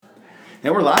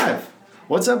And we're live.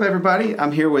 What's up, everybody?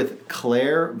 I'm here with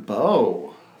Claire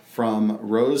Bowe from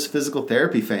Rose Physical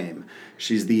Therapy fame.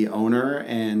 She's the owner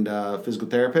and physical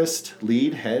therapist,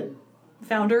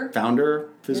 founder,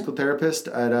 physical therapist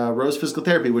at Rose Physical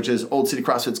Therapy, which is Old City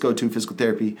CrossFit's go-to physical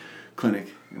therapy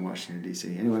clinic in Washington,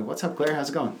 D.C. Anyway, what's up, Claire?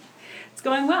 How's it going? It's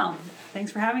going well.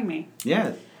 Thanks for having me.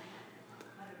 Yeah.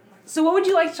 So what would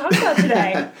you like to talk about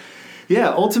today? Yeah,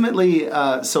 ultimately,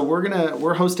 so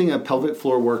we're hosting a pelvic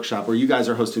floor workshop, or you guys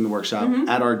are hosting the workshop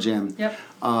at our gym. Yep.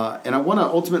 And I want to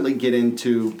ultimately get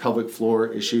into pelvic floor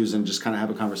issues and just kind of have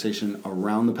a conversation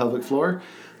around the pelvic floor.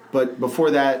 But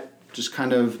before that, just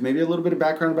kind of maybe a little bit of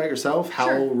background about yourself, how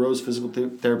Sure. Rose Physical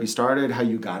Therapy started, how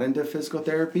you got into physical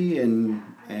therapy, and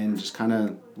just kind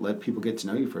of let people get to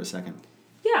know you for a second.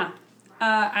 Yeah.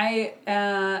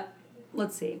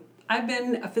 Let's see. I've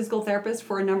been a physical therapist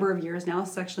for a number of years now.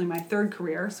 It's actually my third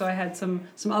career, so I had some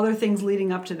other things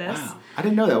leading up to this. Wow. I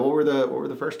didn't know that. What were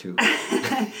the first two?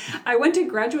 I went to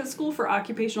graduate school for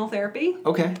occupational therapy.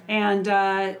 Okay. And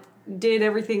did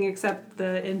everything except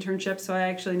the internship, so I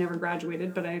actually never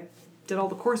graduated, but I did all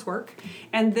the coursework.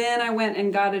 And then I went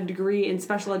and got a degree in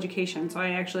special education. So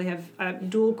I actually have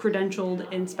dual credentialed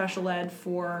in special ed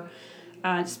for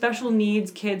special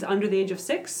needs kids under the age of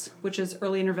 6, which is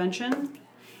early intervention.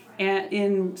 And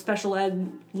in special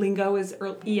ed lingo is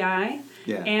EI.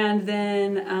 Yeah. And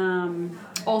then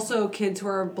also kids who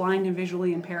are blind and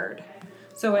visually impaired.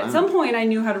 So at some point I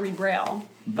knew how to read Braille,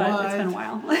 but it's been a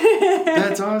while.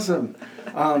 That's awesome.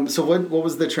 So what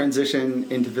was the transition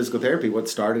into physical therapy? What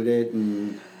started it?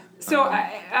 So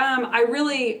I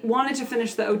really wanted to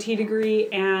finish the OT degree,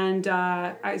 and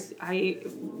I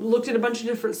looked at a bunch of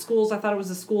different schools. I thought it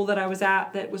was a school that I was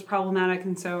at that was problematic,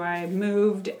 and so I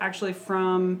moved actually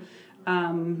from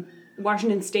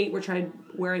Washington State,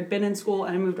 where I'd been in school,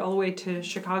 and I moved all the way to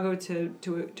Chicago to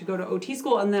go to OT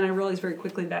school, and then I realized very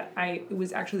quickly that it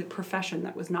was actually the profession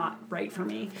that was not right for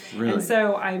me. Really? And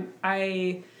so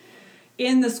I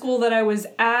in the school that I was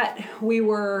at, we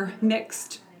were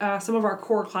mixed. Some of our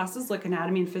core classes, like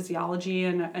anatomy and physiology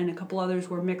and a couple others,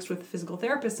 were mixed with physical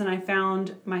therapists, and I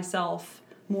found myself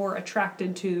more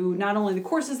attracted to not only the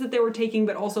courses that they were taking,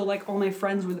 but also like all my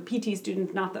friends were the PT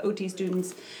students, not the OT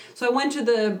students. So I went to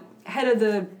the head of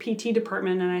the PT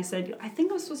department and I said, I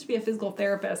think I'm supposed to be a physical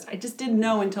therapist. I just didn't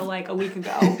know until like a week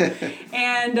ago.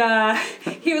 And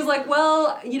he was like, well,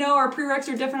 our prereqs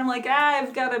are different. I'm like,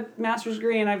 I've got a master's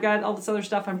degree and I've got all this other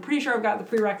stuff. I'm pretty sure I've got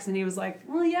the prereqs. And he was like,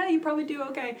 well, yeah, you probably do.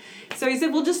 Okay. So he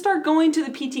said, we'll just start going to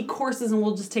the PT courses and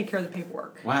we'll just take care of the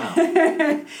paperwork. Wow.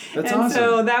 That's awesome. And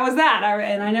so that was that.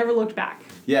 And I never looked back.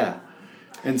 Yeah.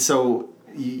 And so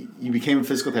you became a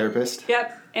physical therapist.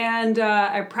 Yep. And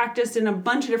I practiced in a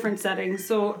bunch of different settings.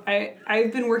 So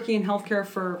I've been working in healthcare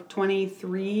for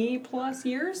 23 plus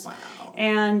years. Wow.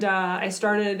 And I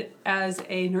started as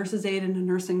a nurse's aide in a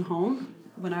nursing home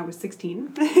when I was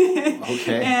 16.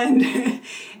 Okay.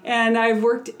 And I've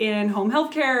worked in home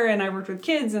healthcare, and I worked with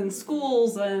kids and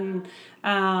schools and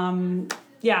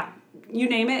you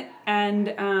name it. And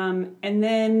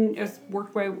then I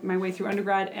worked my way through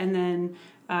undergrad, and then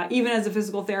even as a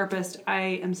physical therapist,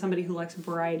 I am somebody who likes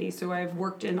variety. So I've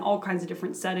worked in all kinds of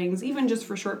different settings, even just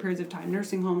for short periods of time.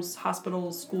 Nursing homes,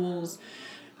 hospitals, schools,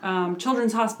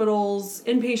 children's hospitals,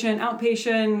 inpatient,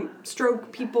 outpatient,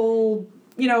 stroke people,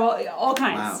 all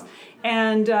kinds. Wow.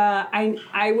 And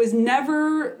I was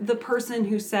never the person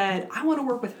who said, I want to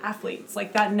work with athletes.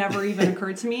 Like, that never even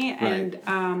occurred to me. Right.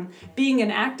 And being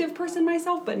an active person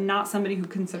myself, but not somebody who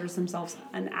considers themselves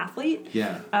an athlete,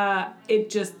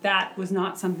 that was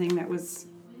not something that was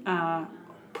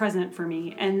present for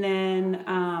me. And then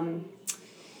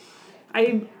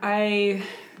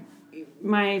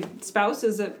my spouse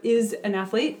is an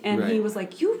athlete, and he was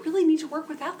like, you really need to work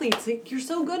with athletes. Like, you're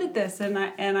so good at this. And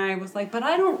I was like, but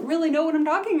I don't really know what I'm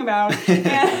talking about.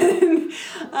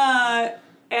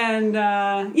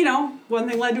 One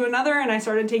thing led to another, and I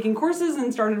started taking courses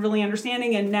and started really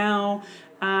understanding. And now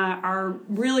our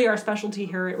specialty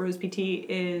here at Rose PT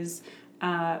is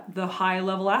the high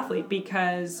level athlete,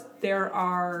 because there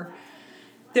are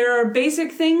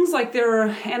basic things like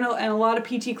and a lot of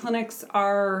PT clinics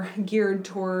are geared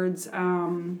towards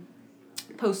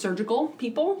post-surgical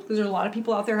people, because there's a lot of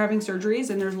people out there having surgeries,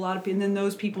 and and then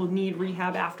those people need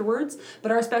rehab afterwards.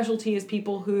 But our specialty is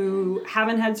people who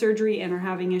haven't had surgery and are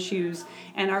having issues,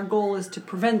 and our goal is to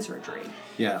prevent surgery.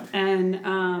 Yeah. And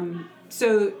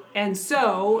so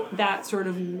that sort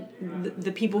of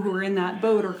the people who are in that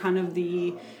boat are kind of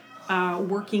the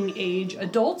working age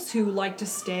adults who like to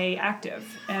stay active,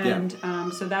 and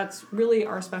so that's really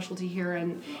our specialty here.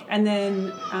 And then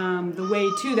the way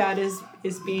to that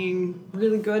is being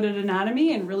really good at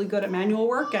anatomy and really good at manual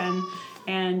work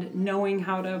and knowing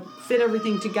how to fit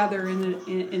everything together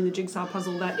in the jigsaw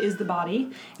puzzle that is the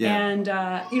body. Yeah. And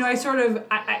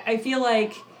I feel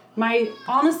like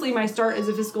my start as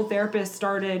a physical therapist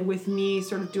started with me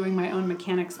sort of doing my own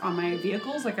mechanics on my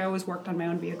vehicles. Like I always worked on my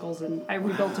own vehicles, and I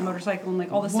rebuilt a motorcycle and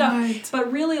like all this stuff.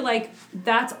 But really, like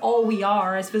that's all we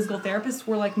are as physical therapists.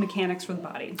 We're like mechanics for the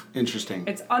body. Interesting.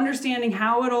 It's understanding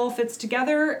how it all fits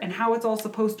together and how it's all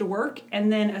supposed to work,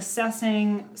 and then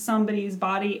assessing somebody's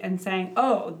body and saying,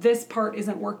 oh, this part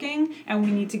isn't working, and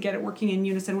we need to get it working in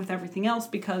unison with everything else,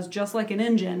 because just like an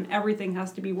engine, everything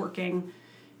has to be working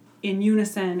in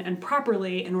unison and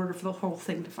properly in order for the whole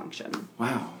thing to function.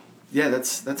 Wow. Yeah,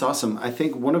 that's awesome. I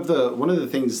think one of the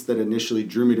things that initially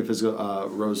drew me to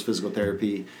Rose Physical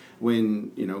Therapy when,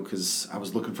 because I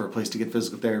was looking for a place to get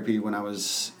physical therapy when I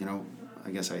was, I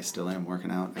guess I still am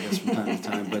working out, I guess, from time to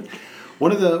time. But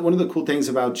one of the cool things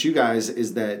about you guys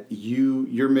is that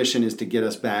your mission is to get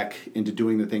us back into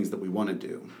doing the things that we want to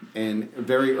do. And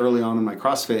very early on in my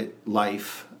CrossFit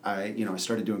life, I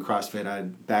started doing CrossFit. I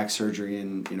had back surgery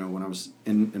when I was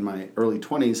in my early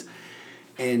 20s.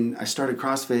 And I started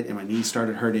CrossFit and my knees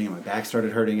started hurting and my back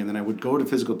started hurting. And then I would go to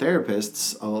physical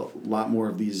therapists, a lot more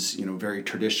of these, very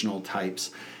traditional types.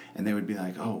 And they would be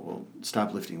like, oh, well,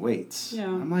 stop lifting weights. Yeah.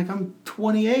 I'm like, I'm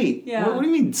 28. Yeah. What do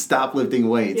you mean stop lifting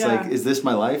weights? Yeah. Like, is this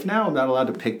my life now? I'm not allowed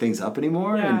to pick things up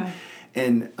anymore? Yeah.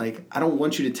 And like, I don't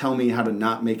want you to tell me how to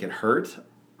not make it hurt.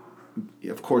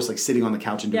 Of course, like sitting on the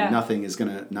couch and doing nothing is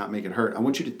going to not make it hurt. I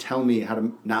want you to tell me how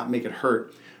to not make it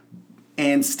hurt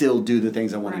and still do the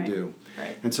things I want to do.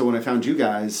 Right. And so when I found you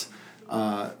guys,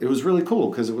 it was really cool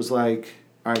because it was like,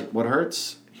 all right, what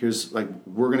hurts? Here's like,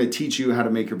 we're going to teach you how to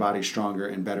make your body stronger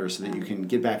and better so that you can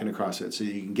get back into CrossFit, so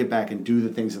that you can get back and do the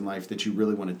things in life that you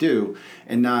really want to do,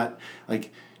 and not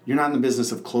like, you're not in the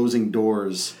business of closing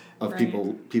doors of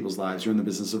people's lives. You're in the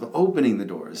business of opening the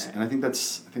doors. Right. And I think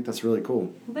that's really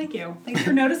cool. Well, thank you. Thanks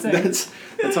for noticing. That's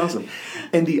awesome.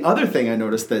 And the other thing I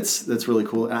noticed that's really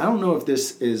cool, and I don't know if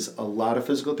this is a lot of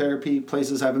physical therapy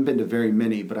places. I haven't been to very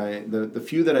many, but the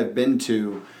few that I've been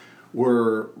to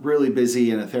were really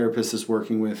busy, and a therapist is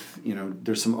working with,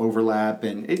 there's some overlap,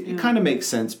 and it kind of makes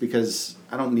sense because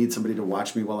I don't need somebody to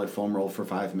watch me while I foam roll for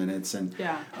 5 minutes. And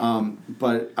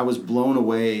but I was blown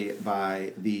away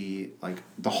by the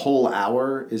whole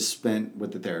hour is spent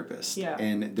with the therapist. Yeah.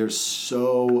 And there's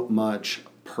so much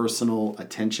personal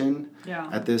attention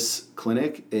at this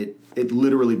clinic. It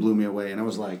literally blew me away, and I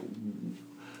was like,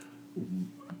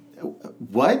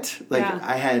 what? Like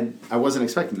I wasn't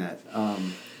expecting that.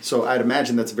 So I'd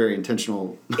imagine that's very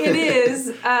intentional. It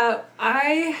is.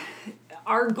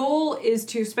 Our goal is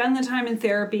to spend the time in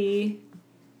therapy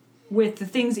with the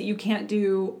things that you can't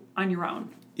do on your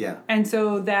own. Yeah. And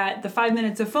so that the 5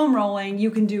 minutes of foam rolling, you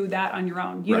can do that on your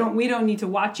own. We don't need to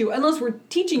watch you unless we're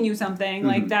teaching you something. Mm-hmm.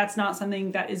 Like that's not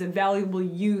something that is a valuable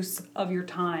use of your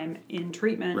time in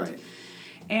treatment. Right.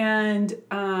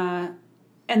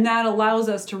 And that allows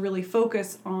us to really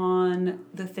focus on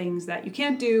the things that you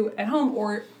can't do at home,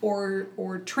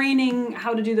 or training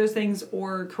how to do those things,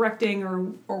 or correcting,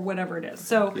 or whatever it is.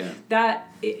 So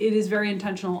that it is very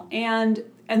intentional. And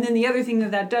then the other thing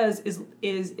that does is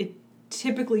it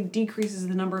typically decreases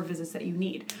the number of visits that you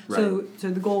need. Right. So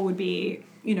the goal would be,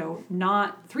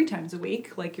 not 3 times a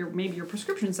week like maybe your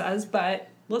prescription says, but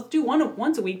let's do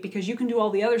once a week, because you can do all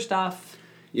the other stuff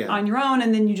on your own,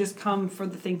 and then you just come for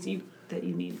the things that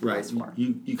you need. Right.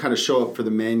 You kind of show up for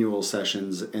the manual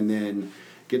sessions and then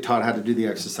get taught how to do the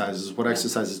exercises, what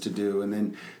exercises to do. And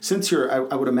then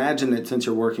I would imagine that since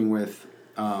you're working with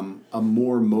a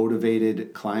more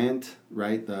motivated client,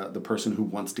 right? The person who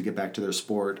wants to get back to their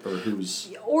sport, or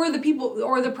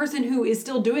the person who is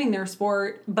still doing their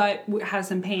sport but has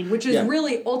some pain, which is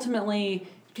really ultimately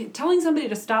telling somebody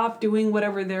to stop doing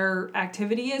whatever their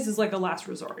activity is like a last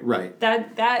resort. Right.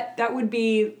 That would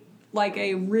be like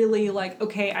a really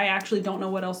okay, I actually don't know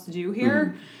what else to do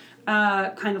here,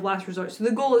 kind of last resort. So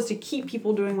the goal is to keep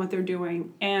people doing what they're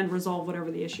doing and resolve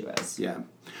whatever the issue is. Yeah.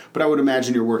 But I would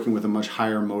imagine you're working with a much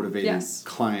higher motivated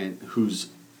client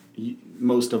who's,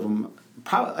 most of them,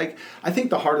 probably, I think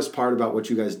the hardest part about what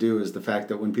you guys do is the fact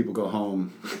that when people go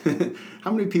home,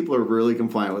 how many people are really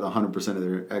compliant with 100% of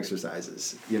their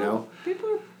exercises,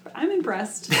 I'm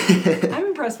impressed. I'm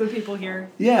impressed with people here.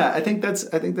 Yeah, I think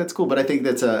that's cool, but I think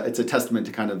it's a testament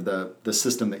to kind of the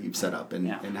system that you've set up,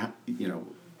 and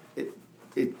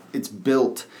it's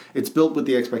built with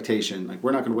the expectation, like,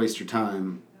 we're not going to waste your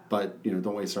time but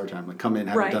don't waste our time. Like come in,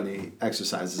 haven't done the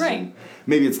exercises. Right. And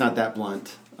maybe it's not that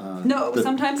blunt. No,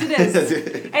 sometimes it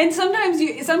is. And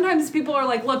sometimes people are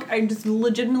like, look, I just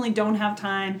legitimately don't have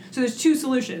time. So there's two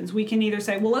solutions. We can either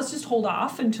say, well, let's just hold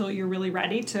off until you're really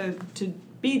ready to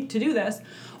do this.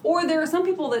 Or there are some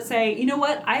people that say, you know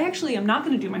what, I actually am not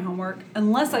going to do my homework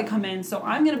unless I come in, so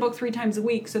I'm going to book 3 times a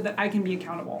week so that I can be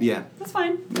accountable. Yeah. That's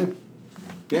fine.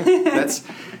 Yeah.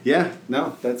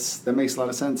 That makes a lot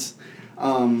of sense.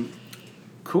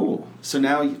 Cool. So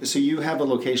you have a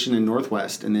location in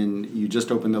Northwest, and then you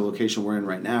just opened the location we're in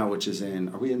right now, which is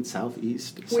are we in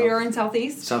Southeast? We are in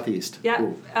Southeast. Southeast. Yeah.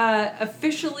 Cool.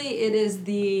 Officially, it is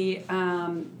the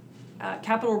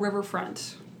Capitol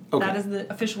Riverfront. Okay. That is the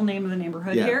official name of the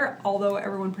neighborhood here, although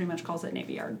everyone pretty much calls it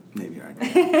Navy Yard. Navy Yard.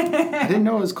 I didn't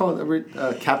know it was called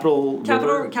Capitol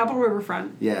River. Capitol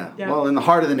Riverfront. Yeah. Well, in the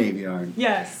heart of the Navy Yard.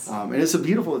 Yes. And it's a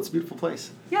beautiful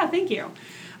place. Yeah, thank you.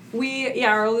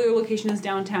 Our other location is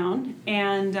downtown,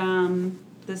 and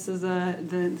this is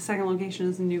the second location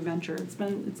is a new venture. It's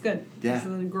good. Yeah. This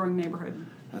is a growing neighborhood.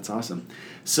 That's awesome.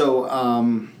 So,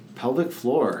 pelvic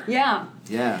floor. Yeah.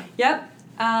 Yeah. Yep.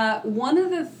 One of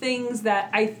the things that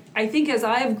I think as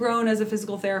I have grown as a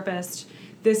physical therapist,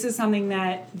 this is something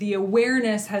that the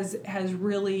awareness has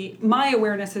really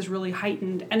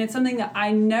heightened, and it's something that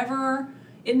it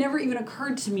never even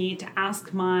occurred to me to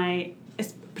ask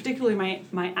particularly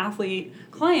my athlete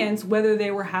clients whether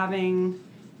they were having.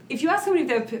 If you ask somebody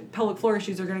if they have pelvic floor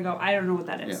issues, they're going to go, I don't know what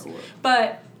that is. Yeah,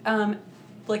 but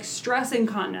like stress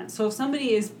incontinence. So if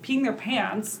somebody is peeing their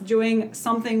pants, doing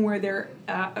something where they're,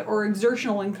 or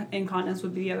exertional incontinence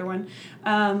would be the other one,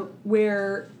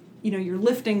 where you're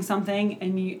lifting something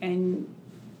and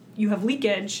you have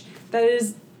leakage. That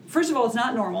is, first of all, it's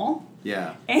not normal.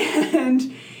 Yeah.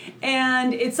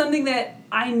 And it's something that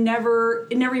it never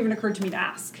even occurred to me to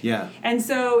ask. Yeah. And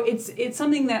so it's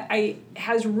something that I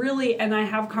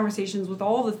have conversations with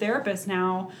all the therapists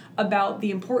now about the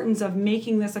importance of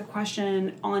making this a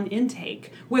question on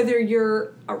intake. Whether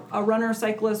you're a runner,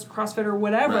 cyclist, CrossFitter,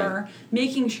 whatever,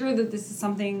 making sure that this is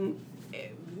something,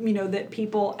 that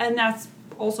people, and that's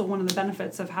also one of the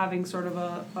benefits of having sort of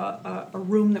a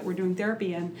room that we're doing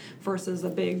therapy in versus a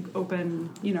big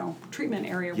open, treatment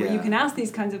area where you can ask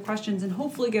these kinds of questions and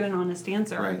hopefully get an honest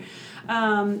answer.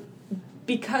 Right.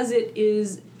 Because it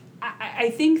is,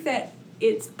 I think that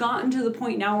it's gotten to the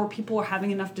point now where people are having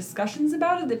enough discussions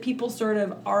about it that people sort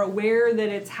of are aware that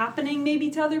it's happening maybe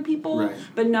to other people,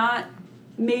 but not,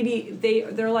 maybe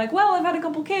they're like, well, I've had a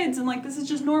couple kids and like, this is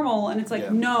just normal. And it's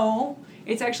like, no,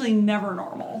 it's actually never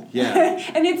normal. Yeah.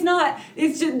 And it's not,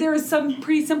 it's just, there's some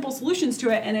pretty simple solutions to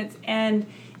it,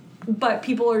 but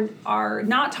people are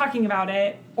not talking about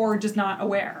it or just not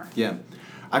aware. Yeah.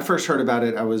 I first heard about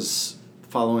it, I was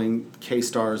following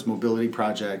K-Star's mobility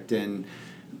project, and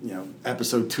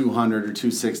episode 200 or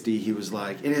 260, he was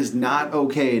like, it is not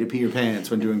okay to pee your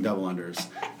pants when doing double unders.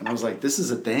 And I was like, this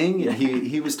is a thing? And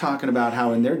he was talking about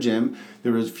how in their gym,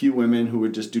 there was a few women who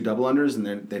would just do double unders,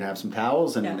 and they'd have some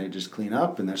towels, and then they'd just clean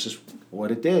up, and that's just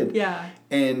what it did. Yeah.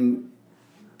 And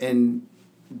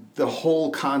the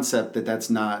whole concept that that's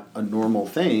not a normal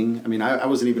thing, I mean, I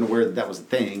wasn't even aware that was a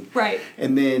thing. Right.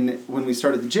 And then when we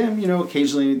started the gym,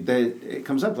 occasionally that it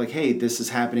comes up like, hey, this is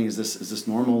happening. Is this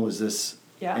normal? Is this...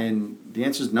 Yeah. And the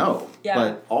answer is no. Yeah.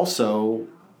 But also,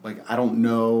 like, I don't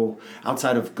know,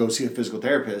 outside of go see a physical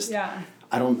therapist,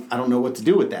 I don't know what to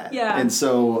do with that. Yeah. And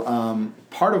so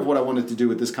part of what I wanted to do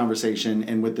with this conversation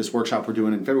and with this workshop we're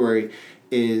doing in February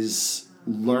is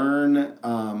learn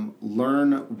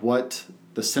what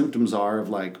the symptoms are of,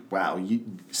 like, wow, you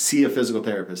see a physical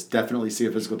therapist, definitely see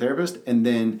a physical therapist, and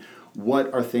then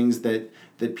what are things that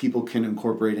people can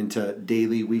incorporate into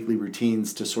daily, weekly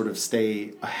routines to sort of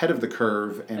stay ahead of the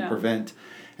curve and prevent.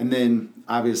 And then,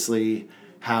 obviously,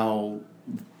 how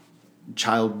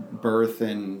childbirth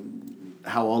and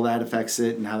how all that affects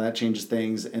it and how that changes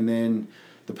things. And then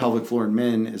the pelvic floor in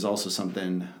men is also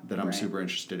something that I'm super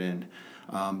interested in.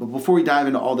 But before we dive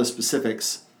into all the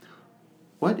specifics,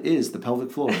 what is the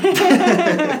pelvic floor?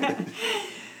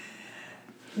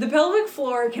 The pelvic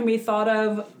floor can be thought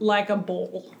of like a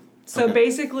bowl. So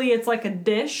basically it's like a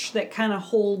dish that kind of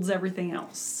holds everything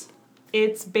else.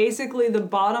 It's basically the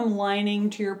bottom lining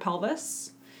to your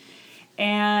pelvis,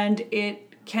 and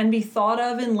it can be thought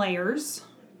of in layers.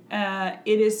 It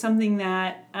is something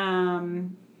that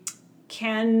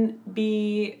can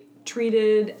be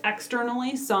treated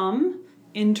externally, some,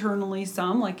 internally,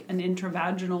 some, like an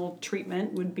intravaginal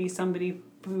treatment would be somebody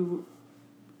who,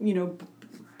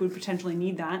 would potentially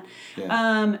need that.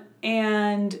 Yeah.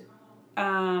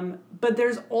 but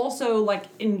there's also like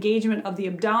engagement of the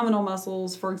abdominal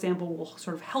muscles, for example, will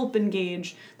sort of help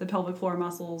engage the pelvic floor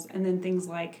muscles, and then things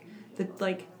like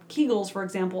Kegels, for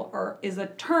example, is a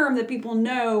term that people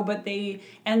know, but they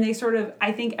sort of,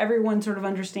 I think everyone sort of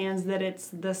understands that it's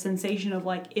the sensation of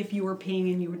like if you were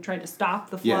peeing and you would try to stop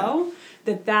the flow,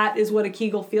 that is what a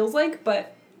Kegel feels like,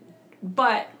 but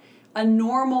a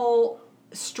normal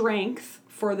strength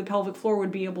for the pelvic floor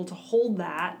would be able to hold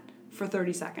that for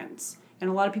 30 seconds. And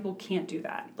a lot of people can't do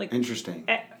that. Like, interesting.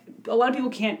 A lot of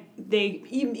people can't,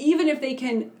 even if they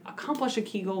can accomplish a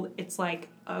Kegel, it's like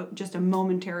just a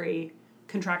momentary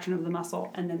contraction of the muscle,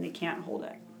 and then they can't hold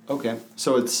it. Okay.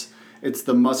 So it's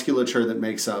the musculature that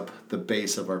makes up the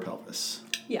base of our pelvis.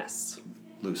 Yes.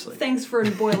 Loosely. Thanks for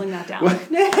boiling that down.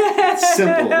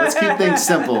 Simple. Let's keep things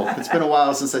simple. It's been a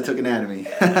while since I took anatomy.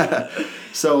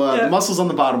 So the muscles on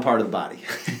the bottom part of the body.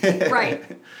 Right.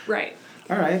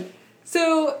 All right.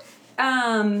 So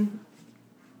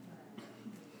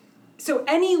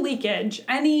any leakage,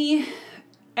 any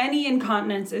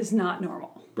incontinence is not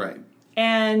normal. Right.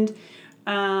 And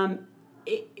and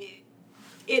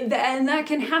that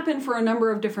can happen for a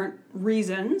number of different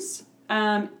reasons.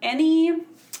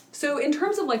 So in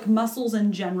terms of like muscles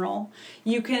in general,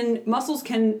 muscles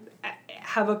can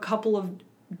have a couple of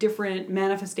different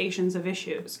manifestations of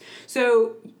issues.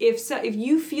 So if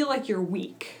you feel like you're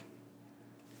weak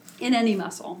in any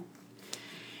muscle,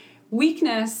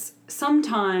 weakness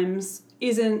sometimes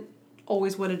isn't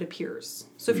always what it appears.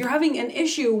 So if you're having an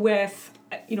issue with,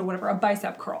 a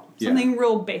bicep curl, something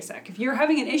real basic. If you're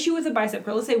having an issue with a bicep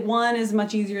curl, let's say one is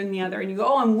much easier than the other, and you go,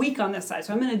 oh, I'm weak on this side,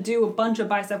 so I'm going to do a bunch of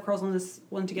bicep curls on this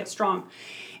one to get strong,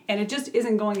 and it just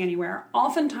isn't going anywhere.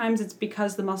 Oftentimes it's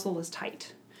because the muscle is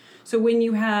tight. So when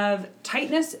you have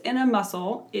tightness in a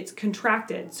muscle, it's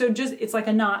contracted. So it's like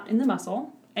a knot in the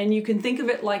muscle, and you can think of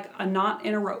it like a knot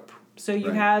in a rope. So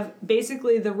you have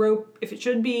basically the rope, if it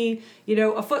should be,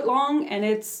 a foot long, and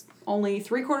it's only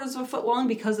 3/4 of a foot long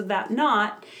because of that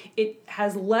knot, it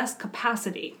has less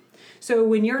capacity. So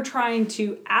when you're trying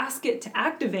to ask it to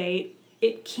activate,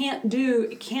 it can't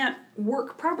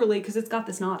work properly because it's got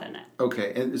this knot in it.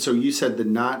 Okay, and so you said the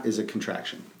knot is a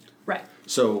contraction. Right.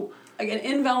 So like an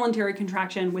involuntary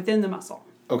contraction within the muscle.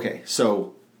 Okay,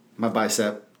 so my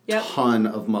bicep, ton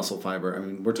of muscle fiber. I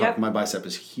mean, we're talking, my bicep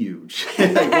is huge.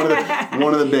 Like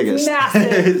one of the biggest.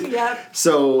 Massive, yep.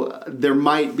 So there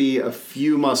might be a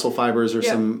few muscle fibers or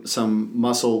some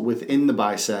muscle within the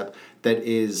bicep that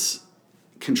is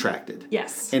contracted.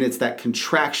 Yes. And it's that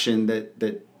contraction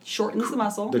that shortens the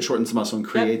muscle. That shortens the muscle and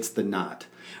creates the knot.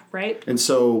 Right. And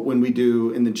so when we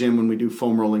do, in the gym, when we do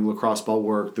foam rolling, lacrosse ball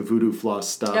work, the voodoo floss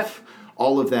stuff,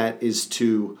 all of that is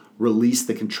to release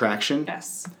the contraction.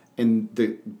 Yes. And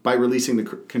by releasing the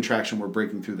contraction, we're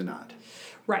breaking through the knot.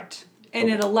 Right. And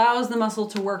it allows the muscle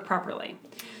to work properly.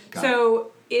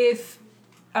 So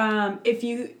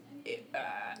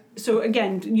so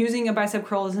again, using a bicep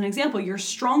curl as an example, your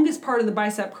strongest part of the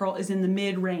bicep curl is in the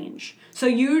mid-range. So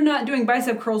you're not doing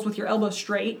bicep curls with your elbows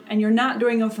straight, and you're not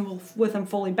doing them with them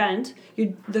fully bent.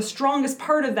 The strongest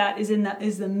part of that is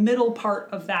the middle part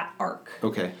of that arc.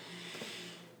 Okay.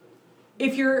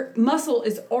 If your muscle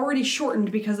is already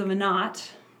shortened because of a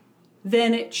knot,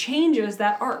 then it changes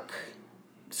that arc.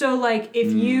 So like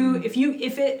if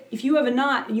you have a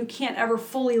knot and you can't ever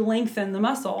fully lengthen the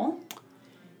muscle,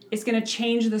 it's going to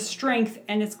change the strength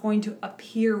and it's going to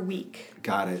appear weak.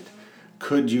 Got it.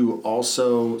 Could you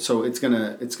also, so it's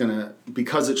gonna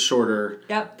because it's shorter,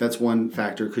 that's one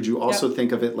factor. Could you also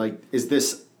think of it like, is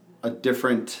this a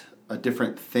different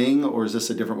thing, or is this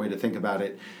a different way to think about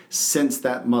it? Since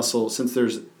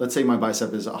there's, let's say my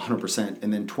bicep is 100%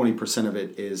 and then 20% of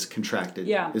it is contracted,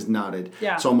 is knotted.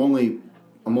 Yeah. So I'm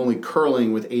only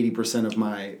curling with 80% of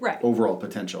my overall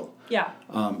potential. Yeah.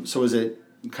 So is it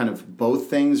kind of both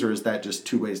things, or is that just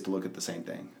two ways to look at the same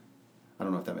thing? I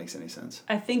don't know if that makes any sense.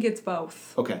 I think it's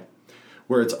both. Okay.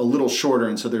 Where it's a little shorter,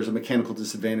 and so there's a mechanical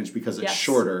disadvantage because it's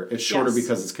shorter. It's shorter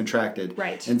because it's contracted.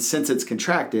 Right. And since it's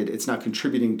contracted, it's not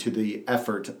contributing to the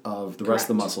effort of the rest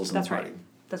of the muscles in the body.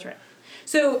 That's right.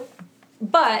 So,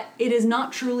 but it is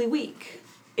not truly weak.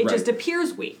 It just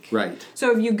appears weak. Right.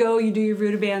 So if you do your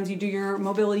Rutabands, you do your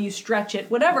mobility, you stretch it,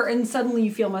 whatever, and suddenly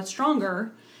you feel much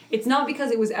stronger, it's not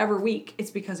because it was ever weak,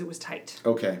 it's because it was tight.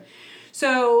 Okay.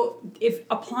 So if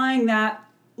applying that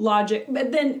logic,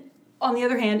 but then on the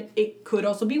other hand, it could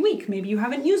also be weak. Maybe you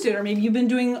haven't used it, or maybe you've been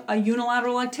doing a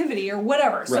unilateral activity or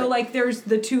whatever. Right. So like there's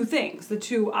the two things, the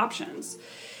two options.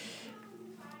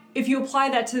 If you apply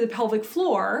that to the pelvic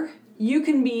floor, you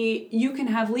can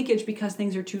have leakage because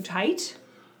things are too tight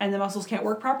and the muscles can't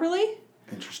work properly.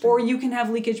 Interesting. Or you can have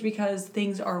leakage because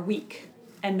things are weak.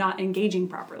 and not engaging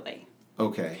properly.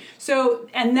 Okay. So,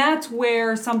 and that's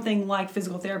where something like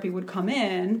physical therapy would come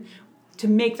in to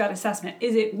make that assessment.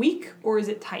 Is it weak or is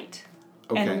it tight?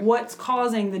 Okay. And what's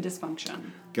causing the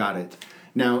dysfunction? Got it.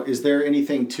 Now, is there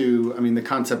anything to, the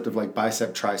concept of like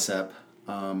bicep, tricep,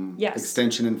 Yes.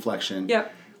 extension and flexion.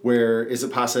 Yep. Where is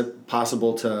it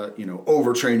possible to,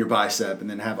 overtrain your bicep and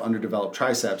then have underdeveloped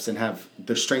triceps and have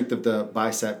the strength of the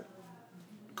bicep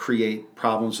create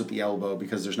problems with the elbow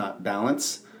because there's not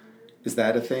balance? Is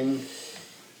that a thing?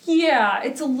 Yeah,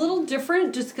 it's a little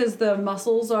different just because the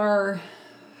muscles are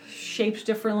shaped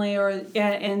differently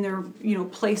and they're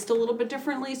placed a little bit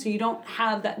differently, so you don't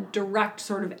have that direct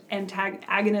sort of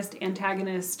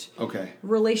agonist-antagonist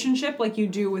relationship like you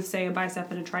do with, say, a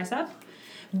bicep and a tricep.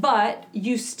 But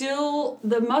you still,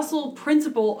 the muscle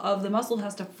principle of the muscle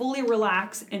has to fully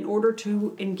relax in order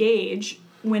to engage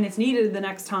when it's needed the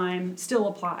next time still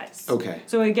applies. Okay.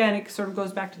 So again, it sort of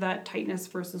goes back to that tightness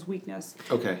versus weakness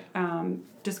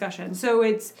discussion. So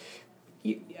it's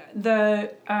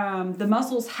the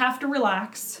muscles have to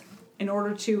relax in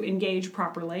order to engage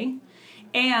properly,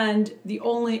 and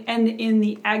in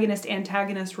the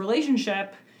agonist-antagonist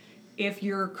relationship, if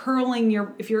you're contracting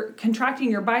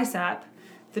your bicep,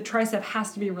 the tricep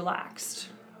has to be relaxed.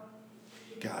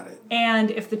 Got it. And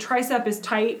if the tricep is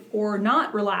tight or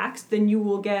not relaxed, then you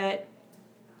will get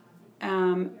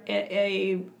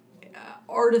a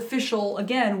artificial,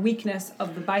 again, weakness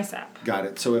of the bicep. Got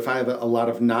it. So if I have a lot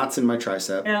of knots in my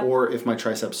tricep, or if my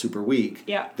tricep's super weak,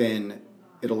 then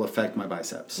it'll affect my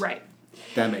biceps. Right.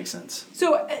 That makes sense.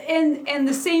 So, and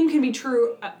the same can be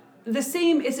true.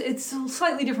 It's a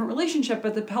slightly different relationship,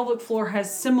 but the pelvic floor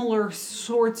has similar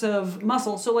sorts of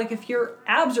muscles. So like if your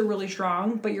abs are really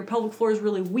strong, but your pelvic floor is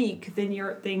really weak, then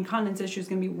the incontinence issue is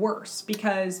going to be worse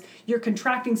because you're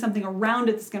contracting something around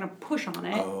it that's going to push on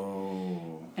it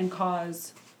and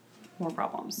cause more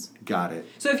problems. Got it.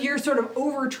 So if you're sort of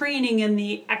overtraining in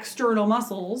the external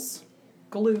muscles,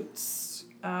 glutes,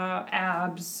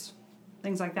 abs,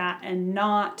 things like that, and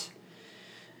not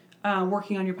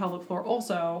working on your pelvic floor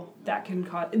also, that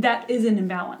is an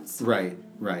imbalance. Right.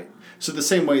 So the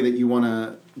same way that you want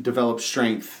to develop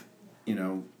strength,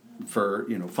 for,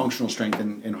 functional strength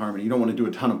and harmony, you don't want to do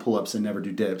a ton of pull-ups and never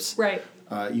do dips. Right.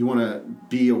 You want to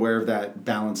be aware of that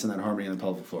balance and that harmony in the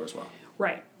pelvic floor as well.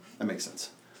 Right. That makes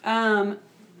sense. I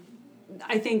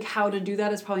think how to do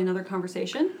that is probably another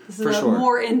conversation. This is a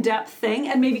more in-depth thing,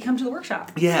 and maybe come to the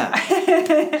workshop.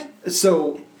 Yeah.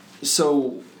 So,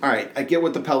 all right, I get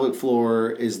what the pelvic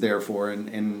floor is there for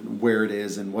and where it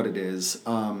is and what it is.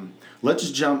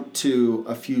 Let's jump to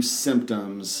a few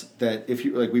symptoms that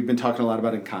we've been talking a lot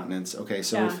about incontinence. Okay,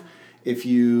 so if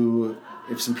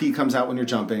some pee comes out when you're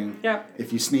jumping,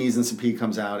 if you sneeze and some pee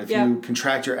comes out, if you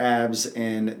contract your abs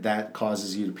and that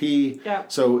causes you to pee,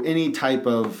 so any type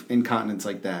of incontinence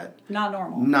like that. Not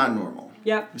normal.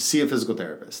 Yep. See a physical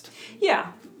therapist.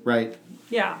 Yeah. Right?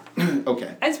 Yeah.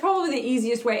 Okay. It's probably the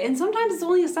easiest way, and sometimes it's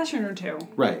only a session or two.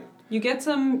 Right. You get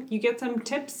some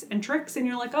tips and tricks, and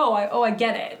you're like, I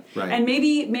get it. Right. And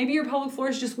maybe your pelvic floor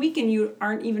is just weak, and you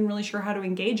aren't even really sure how to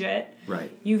engage it. Right.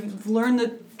 You've learned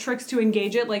the tricks to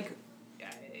engage it, like,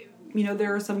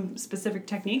 there are some specific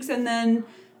techniques, and then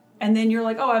you're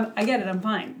like, I get it, I'm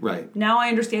fine. Right. Now I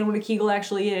understand what a Kegel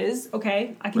actually is.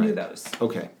 Okay, I can do those.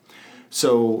 Okay.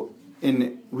 So,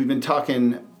 we've been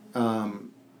talking.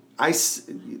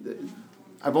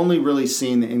 I've only really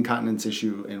seen the incontinence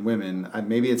issue in women.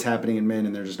 Maybe it's happening in men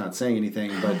and they're just not saying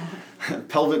anything, but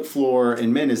pelvic floor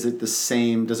in men, is it the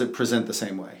same? Does it present the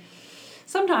same way?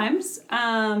 Sometimes.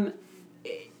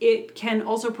 It can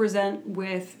also present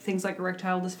with things like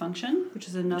erectile dysfunction, which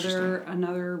is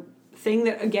another thing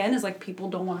that, again, is like people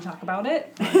don't want to talk about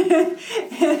it.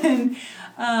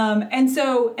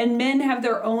 and men have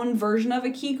their own version of a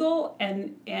Kegel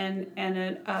and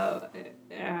a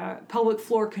pelvic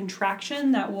floor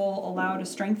contraction that will allow to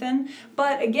strengthen.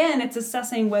 But again, it's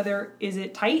assessing whether is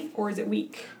it tight or is it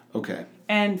weak. Okay.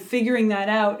 And figuring that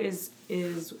out is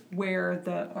where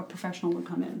a professional would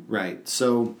come in. Right.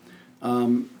 So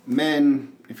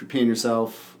men, if you're peeing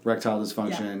yourself, erectile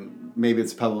dysfunction, maybe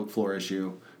it's a pelvic floor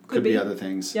issue. Could be other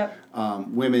things. Yep.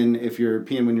 Women, if you're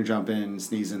peeing when you're jumping,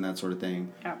 sneezing, that sort of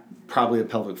thing, probably a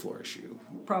pelvic floor issue.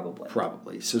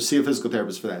 Probably. So see a physical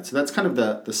therapist for that. So that's kind of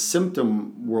the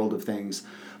symptom world of things.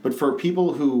 But for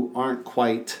people who aren't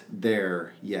quite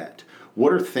there yet,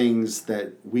 what are things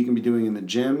that we can be doing in the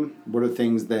gym? What are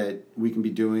things that we can be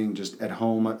doing just at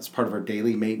home as part of our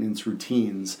daily maintenance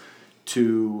routines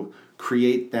to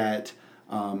create that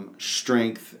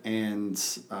strength and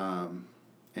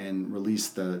release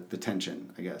the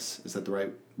tension, I guess? Is that the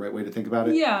right way to think about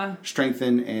it? Yeah.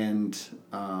 Strengthen and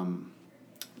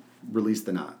release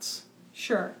the knots?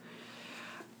 Sure.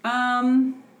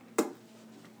 I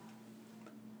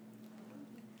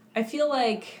feel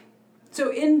like,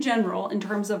 so in general, in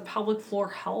terms of pelvic floor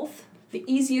health, the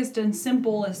easiest and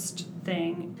simplest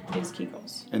thing is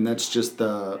Kegels. And that's just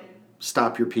the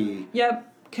stop your pee.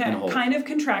 Yep, and hold. kind of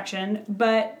contraction,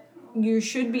 but you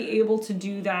should be able to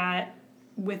do that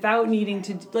without needing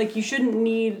to, like, you shouldn't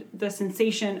need the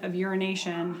sensation of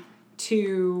urination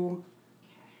to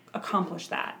accomplish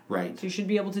that. Right. So you should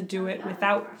be able to do it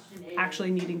without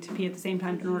actually needing to pee at the same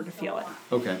time in order to feel it.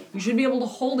 Okay. You should be able to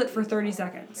hold it for 30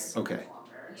 seconds. Okay.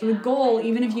 So the goal,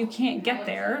 even if you can't get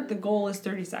there, the goal is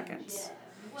 30 seconds.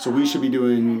 So we should be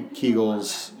doing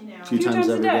Kegels a few times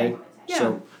every day? Yeah.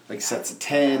 So like sets of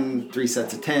 10, 3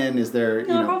 sets of 10, is there,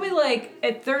 No, probably like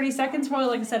at 30 seconds, probably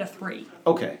like a set of 3.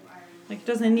 Okay. Like it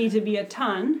doesn't need to be a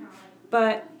ton,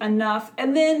 but enough.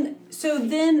 And then, so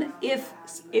then if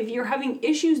you're having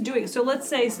issues doing, so let's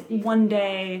say one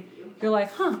day you're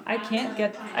like, I can't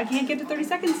get to 30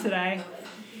 seconds today.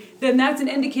 Then that's an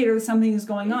indicator that something is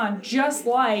going on. Just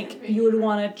like you would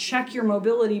want to check your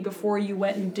mobility before you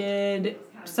went and did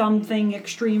something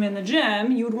extreme in the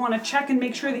gym, you would want to check and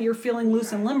make sure that you're feeling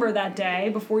loose and limber that day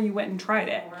before you went and tried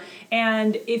it.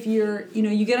 And if you're,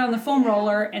 you get on the foam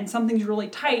roller and something's really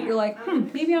tight, you're like,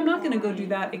 maybe I'm not going to go do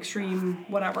that extreme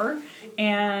whatever.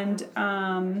 And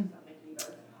I'm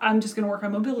just going to work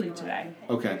on mobility today.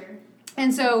 Okay.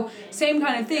 And so, same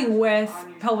kind of thing with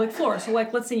pelvic floor. So,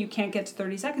 like, let's say you can't get to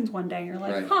 30 seconds one day. You're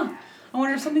like, I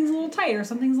wonder if something's a little tight or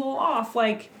something's a little off.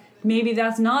 Like, maybe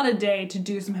that's not a day to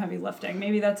do some heavy lifting.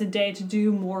 Maybe that's a day to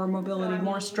do more mobility,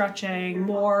 more stretching,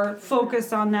 more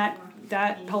focus on that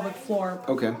pelvic floor.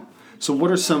 Okay. So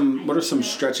what are some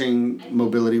stretching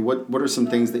mobility? What are some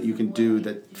things that you can do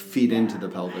that feed into the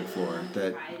pelvic floor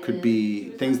that could be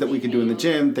things that we can do in the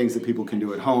gym, things that people can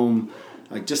do at home?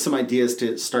 Like just some ideas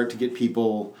to start to get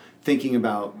people thinking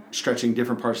about stretching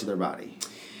different parts of their body.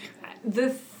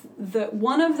 The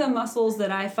one of the muscles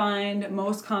that I find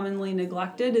most commonly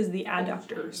neglected is the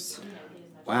adductors.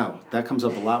 Wow, that comes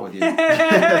up a lot with you.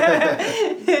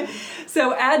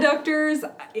 So adductors,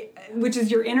 which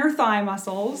is your inner thigh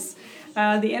muscles,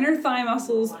 the inner thigh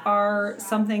muscles are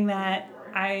something that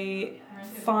I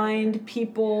find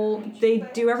people, they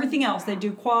do everything else. They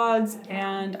do quads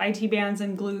and IT bands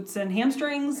and glutes and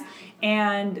hamstrings,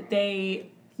 and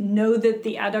they know that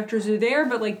the adductors are there,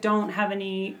 but like don't have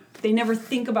any, they never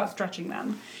think about stretching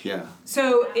them. Yeah.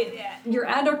 So your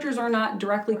adductors are not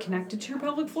directly connected to your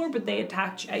pelvic floor, but they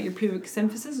attach at your pubic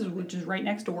symphysis, which is right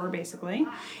next door basically.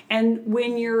 And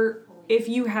if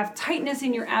you have tightness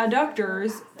in your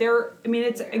adductors,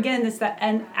 it's that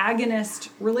an agonist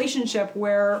relationship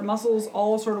where muscles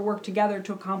all sort of work together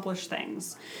to accomplish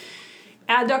things.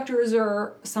 Adductors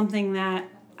are something that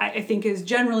I think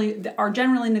are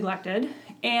generally neglected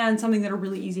and something that are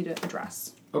really easy to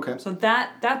address. Okay. So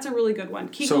that's a really good one.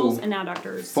 Kegels and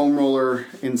adductors. Foam roller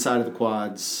inside of the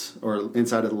quads or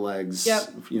inside of the legs. Yep.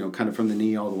 Kind of from the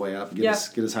knee all the way up.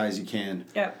 Get as high as you can.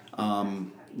 Yep.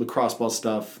 Lacrosse ball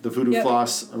stuff. The voodoo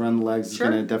floss around the legs is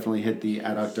going to definitely hit the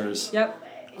adductors. Yep.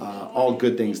 All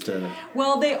good things to...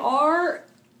 Well, they are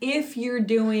if you're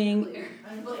doing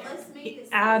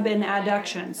ab and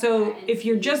adduction. So if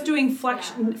you're just doing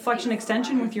flexion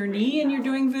extension with your knee and you're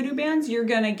doing voodoo bands, you're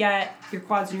going to get your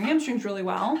quads and your hamstrings really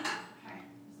well.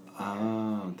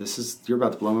 Oh, you're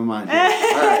about to blow my mind. All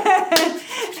right.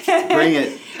 Bring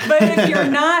it. But if you're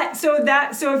not, so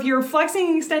if you're flexing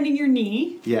and extending your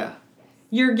knee,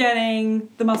 you're getting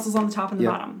the muscles on the top and the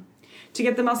bottom. To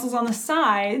get the muscles on the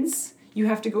sides, you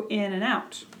have to go in and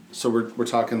out. So we're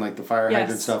talking like the fire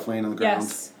hydrant stuff laying on the ground?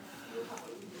 Yes.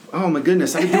 Oh my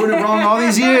goodness, I've been doing it wrong all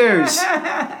these years.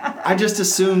 I just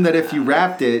assumed that if you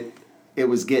wrapped it, it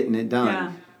was getting it done.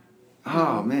 Yeah.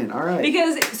 Oh man, all right.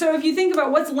 Because, so if you think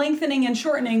about what's lengthening and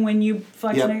shortening when you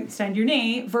flex and extend your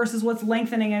knee versus what's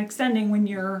lengthening and extending when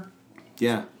you're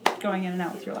going in and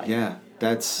out with your leg. Yeah,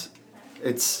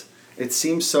 it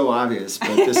seems so obvious,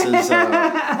 but this is...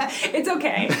 It's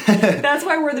okay. That's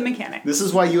why we're the mechanic. This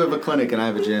is why you have a clinic and I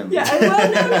have a gym. Yeah,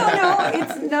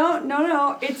 well,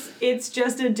 no. It's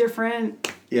just a different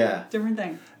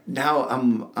thing. Now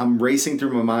I'm racing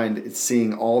through my mind. It's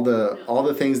seeing all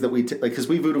the things that we... because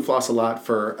we voodoo floss a lot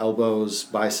for elbows,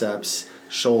 biceps,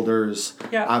 shoulders,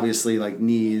 obviously like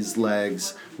knees,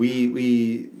 legs.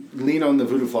 We lean on the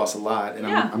voodoo floss a lot, and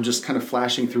I'm just kind of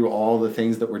flashing through all the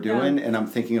things that we're doing, and I'm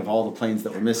thinking of all the planes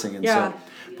that we're missing, and so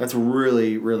that's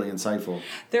really, really insightful.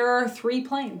 There are 3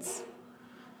 planes.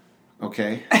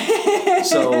 Okay.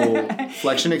 So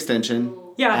flexion, extension,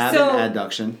 ab and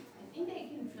adduction.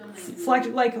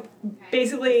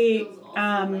 Basically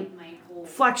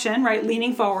flexion, right?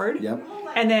 Leaning forward. Yep.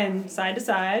 And then side to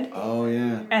side. Oh,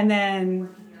 yeah. And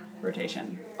then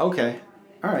rotation. Okay.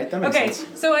 All right, that makes sense.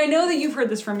 Okay, so I know that you've heard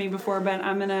this from me before, but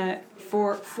I'm gonna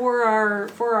for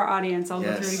our audience, I'll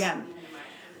go through it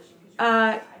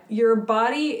again. Your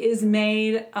body is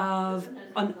made of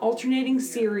an alternating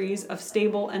series of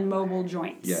stable and mobile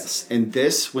joints. Yes, and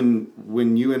this when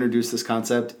you introduced this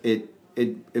concept,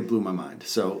 it blew my mind.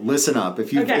 So listen up.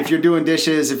 If you're doing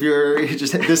dishes, if you're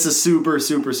just this is super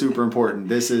important.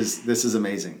 This is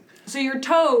amazing. So your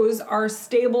toes are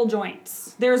stable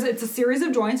joints. It's a series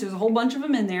of joints. There's a whole bunch of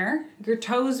them in there. Your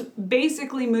toes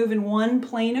basically move in one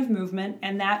plane of movement,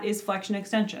 and that is flexion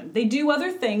extension. They do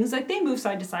other things, like they move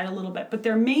side to side a little bit, but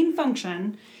their main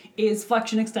function is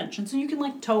flexion extension. So you can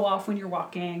like toe off when you're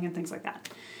walking and things like that.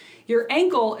 Your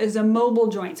ankle is a mobile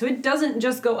joint. So it doesn't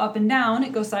just go up and down,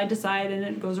 it goes side to side and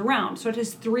it goes around. So it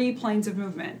has 3 planes of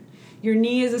movement. Your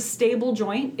knee is a stable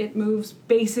joint. It moves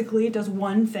basically, it does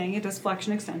one thing. It does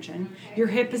flexion extension. Your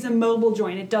hip is a mobile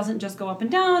joint. It doesn't just go up and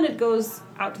down. It goes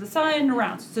out to the side and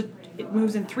around. So it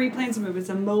moves in 3 planes of movement. It's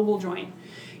a mobile joint.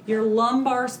 Your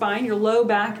lumbar spine, your low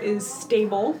back is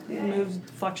stable. It moves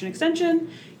flexion extension.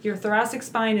 Your thoracic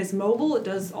spine is mobile. It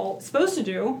does it's supposed to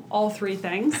do all 3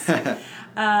 things.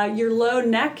 Your low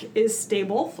neck is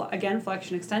stable. Again,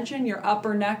 flexion extension. Your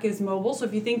upper neck is mobile. So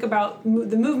if you think about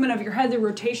the movement of your head, the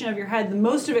rotation of your head, the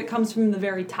most of it comes from the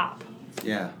very top.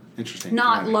 Yeah, interesting.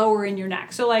 Not lower in your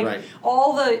neck. So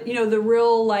all the, the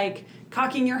real like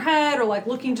cocking your head or like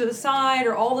looking to the side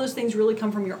or all those things really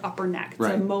come from your upper neck. It's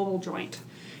a mobile joint.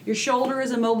 Your shoulder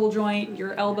is a mobile joint.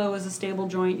 Your elbow is a stable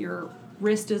joint. Your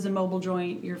wrist is a mobile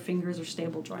joint. Your fingers are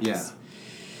stable joints. Yeah.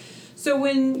 So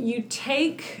when you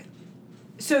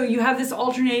you have this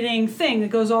alternating thing that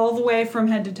goes all the way from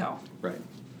head to toe. Right.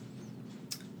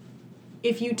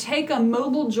 If you take a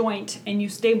mobile joint and you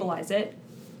stabilize it,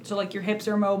 so like your hips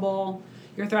are mobile,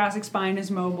 your thoracic spine is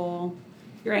mobile,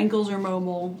 your ankles are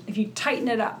mobile. If you tighten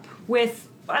it up with,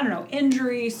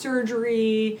 injury,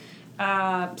 surgery,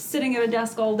 sitting at a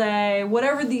desk all day,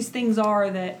 whatever these things are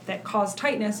that cause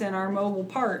tightness in our mobile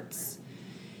parts,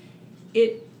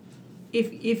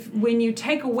 if when you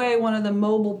take away one of the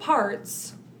mobile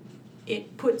parts,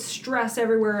 it puts stress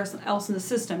everywhere else in the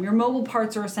system. Your mobile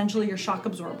parts are essentially your shock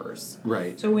absorbers.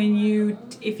 Right. So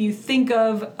if you think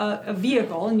of a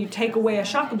vehicle and you take away a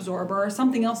shock absorber,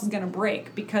 something else is going to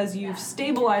break because you've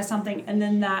stabilized something and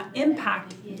then that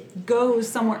impact goes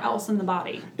somewhere else in the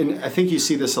body. And I think you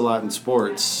see this a lot in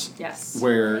sports. Yes.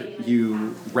 Where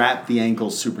you wrap the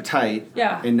ankles super tight.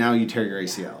 Yeah. And now you tear your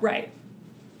ACL. Right.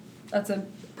 That's a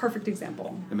perfect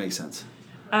example. It makes sense.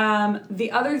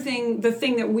 The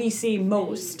thing that we see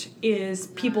most is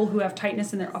people who have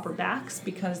tightness in their upper backs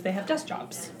because they have desk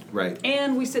jobs. Right.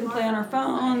 And we sit and play on our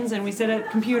phones and we sit at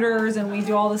computers and we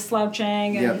do all this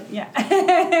slouching and yeah.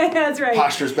 That's right.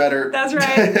 Posture's better. That's right.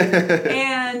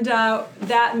 And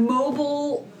that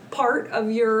mobile part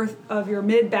of your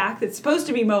mid back that's supposed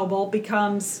to be mobile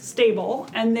becomes stable,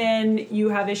 and then you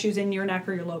have issues in your neck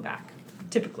or your low back,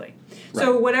 typically. Right.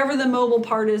 So whatever the mobile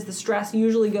part is, the stress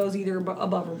usually goes either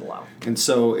above or below. And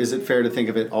so is it fair to think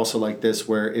of it also like this,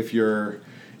 where if you're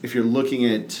looking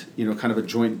at, kind of a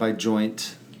joint by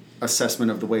joint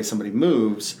assessment of the way somebody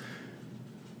moves,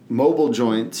 mobile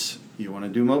joints, you want to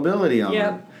do mobility on.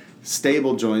 Yep.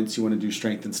 Stable joints, you want to do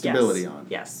strength and stability on.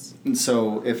 Yes. And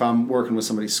so if I'm working with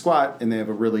somebody's squat and they have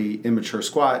a really immature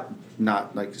squat,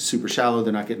 not like super shallow,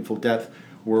 they're not getting full depth,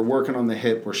 we're working on the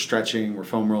hip, we're stretching, we're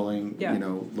foam rolling,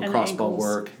 lacrosse ball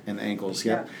work, and the ankles,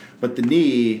 But the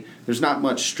knee, there's not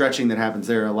much stretching that happens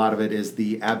there. A lot of it is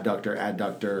the abductor,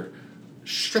 adductor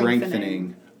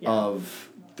strengthening of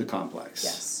the complex.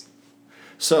 Yes.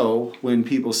 So when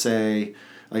people say,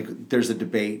 like, there's a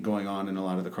debate going on in a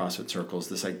lot of the CrossFit circles,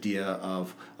 this idea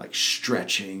of like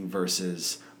stretching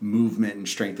versus movement and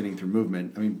strengthening through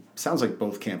movement. I mean, sounds like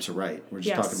both camps are right. We're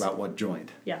just talking about what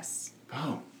joint. Yes.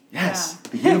 Oh, yes.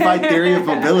 Yeah. The unified theory of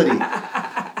mobility.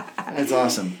 That's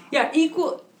awesome. Yeah,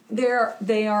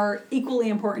 they are equally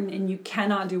important, and you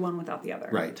cannot do one without the other.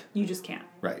 Right. You just can't.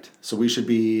 Right. So we should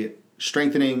be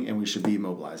strengthening and we should be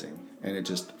mobilizing, and it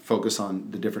just focus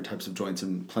on the different types of joints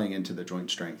and playing into the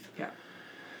joint strength. Yeah.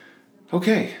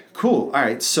 Okay, cool. All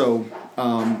right, so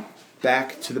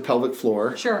back to the pelvic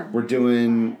floor. Sure. We're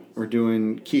doing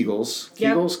Kegels.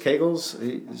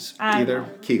 Kegels? Either.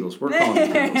 Kegels. We're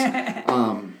calling them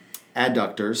Kegels.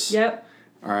 Adductors. Yep.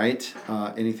 All right.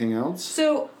 Anything else?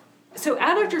 So So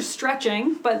adductor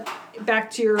stretching, but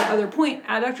back to your other point,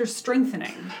 adductor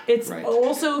strengthening. It's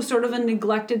also sort of a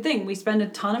neglected thing. We spend a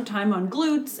ton of time on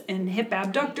glutes and hip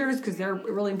abductors because they're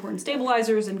really important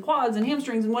stabilizers, and quads and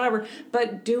hamstrings and whatever,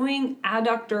 but doing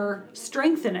adductor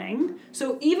strengthening,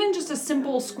 so even just a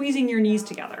simple squeezing your knees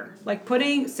together, like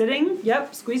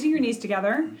squeezing your knees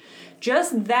together,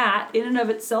 just that in and of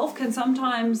itself can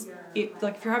sometimes,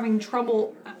 like if you're having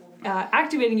trouble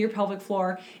activating your pelvic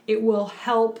floor, it will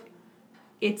help.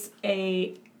 It's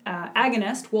a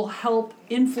agonist, will help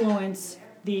influence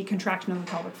the contraction of the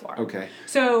pelvic floor. Okay.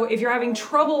 So if you're having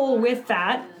trouble with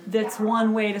that, that's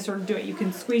one way to sort of do it. You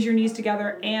can squeeze your knees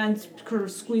together and sort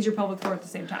of squeeze your pelvic floor at the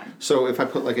same time. So if I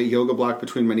put like a yoga block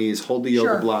between my knees, hold the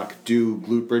yoga block, do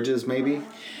glute bridges maybe?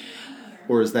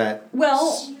 Or is that...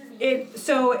 Well,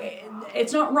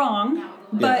 it's not wrong,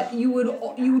 but you would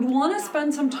want to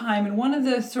spend some time, and one of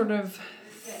the sort of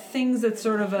things that's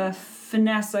sort of a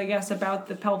finesse, I guess, about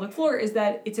the pelvic floor is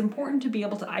that it's important to be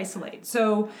able to isolate.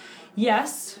 So,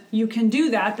 yes, you can do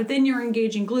that, but then you're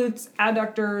engaging glutes,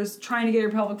 adductors, trying to get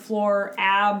your pelvic floor,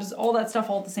 abs, all that stuff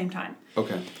all at the same time.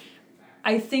 Okay.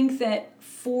 I think that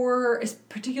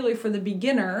particularly for the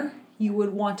beginner, you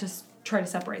would want to try to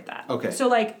separate that. Okay. So,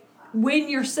 like, when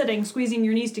you're sitting, squeezing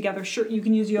your knees together, sure, you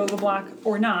can use a yoga block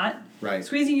or not. Right.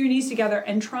 Squeezing your knees together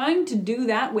and trying to do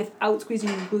that without squeezing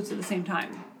your glutes at the same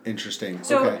time. Interesting.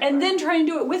 So, okay. And then try and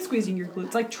do it with squeezing your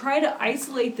glutes. Like, try to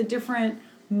isolate the different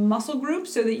muscle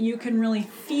groups so that you can really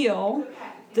feel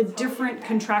the different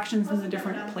contractions in the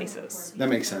different places. That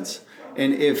makes sense.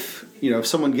 And if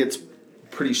someone gets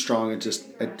pretty strong at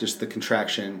just the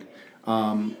contraction,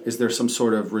 is there some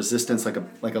sort of resistance,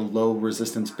 like a low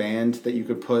resistance band that you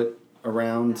could put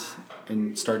around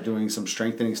and start doing some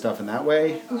strengthening stuff in that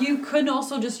way? You could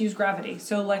also just use gravity.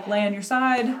 So, like, lay on your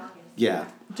side. Yeah.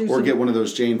 Or get one of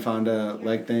those Jane Fonda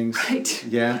leg things. Right.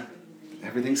 Yeah.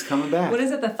 Everything's coming back. What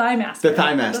is it? The Thigh Master. The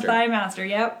Thigh Master. The Thigh Master,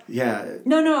 yep. Yeah.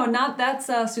 No, not that's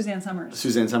Suzanne Summers.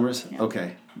 Suzanne Summers? Yeah.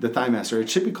 Okay. The Thigh Master. It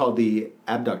should be called the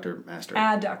Abductor Master.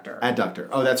 Adductor.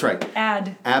 Oh, that's right.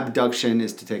 Abduction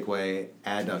is to take away,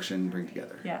 adduction bring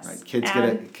together. Yes.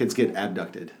 Right. Kids get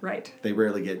abducted. Right. They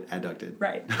rarely get adducted.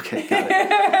 Right. Okay, got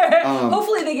it.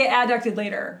 Hopefully they get adducted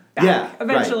later. Back,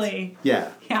 eventually. Right.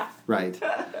 Yeah. Yeah. Right.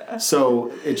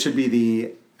 So it should be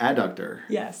the adductor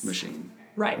machine.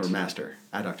 Right. Or master.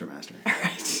 Adductor master. All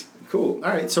right. Cool. All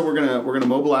right. So we're gonna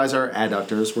mobilize our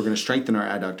adductors. We're gonna strengthen our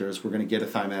adductors. We're gonna get a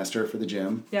thigh master for the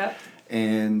gym. Yeah.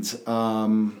 And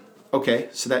okay,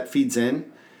 so that feeds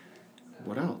in.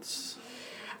 What else?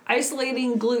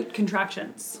 Isolating glute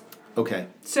contractions. Okay.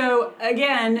 So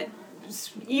again,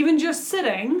 even just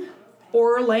sitting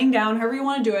or laying down, however you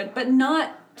want to do it, but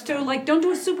not so like don't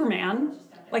do a Superman.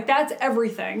 Like that's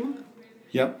everything.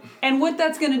 Yep. And what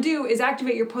that's going to do is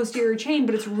activate your posterior chain,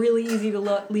 but it's really easy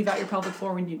to leave out your pelvic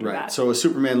floor when you do that. Right. So a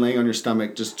Superman laying on your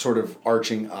stomach, just sort of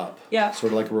arching up. Yeah.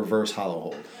 Sort of like a reverse hollow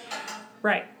hold.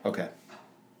 Right. Okay.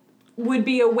 Would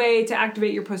be a way to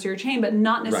activate your posterior chain, but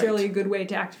not necessarily a good way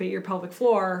to activate your pelvic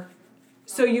floor.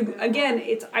 So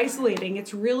it's isolating.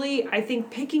 It's really, I think,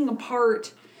 picking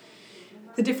apart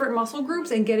the different muscle groups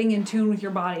and getting in tune with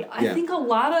your body. I think a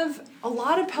lot of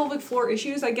pelvic floor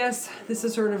issues, I guess this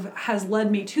is sort of has led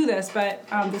me to this, but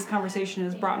this conversation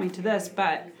has brought me to this,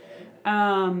 but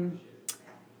I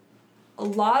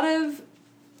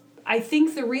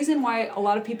think the reason why a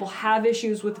lot of people have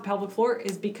issues with the pelvic floor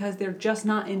is because they're just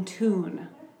not in tune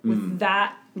with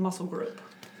that muscle group.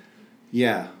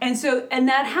 Yeah. And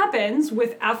that happens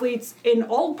with athletes in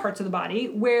all parts of the body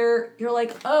where you're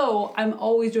like, oh, I'm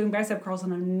always doing bicep curls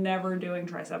and I'm never doing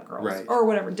tricep curls. Right. Or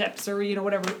whatever, dips or,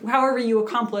 whatever, however you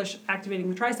accomplish activating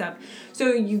the tricep.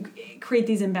 So you create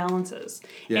these imbalances.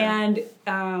 Yeah.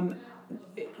 And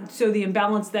so the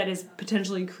imbalance that is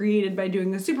potentially created by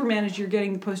doing the Superman is you're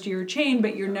getting the posterior chain,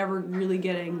 but you're never really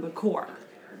getting the core.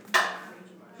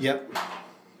 Yep.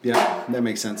 Yeah, that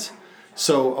makes sense.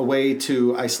 So a way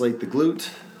to isolate the glute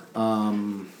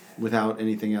without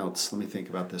anything else. Let me think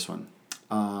about this one.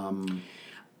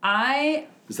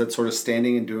 Is that sort of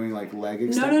standing and doing like leg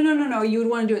extension? No. You would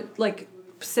want to do it like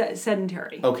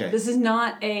sedentary. Okay. This is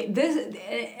not and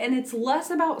it's less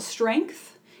about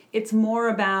strength. It's more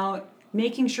about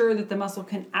making sure that the muscle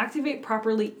can activate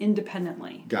properly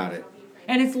independently. Got it.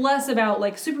 And it's less about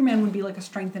like Superman would be like a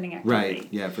strengthening activity. Right.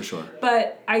 Yeah, for sure.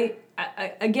 But I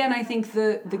think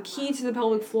the key to the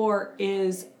pelvic floor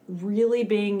is really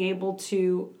being able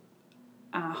to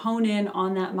hone in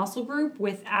on that muscle group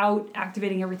without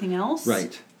activating everything else.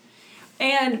 Right.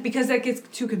 And because that gets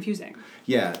too confusing.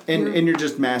 Yeah, and you're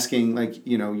just masking, like,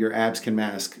 your abs can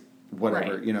mask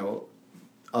whatever, right.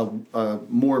 a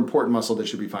more important muscle that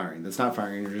should be firing. That's not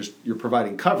firing. You're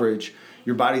providing coverage.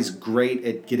 Your body's great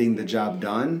at getting the job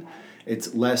done.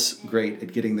 It's less great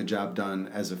at getting the job done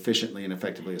as efficiently and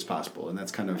effectively as possible. And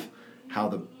that's kind of how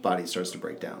the body starts to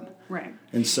break down. Right.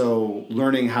 And so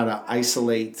learning how to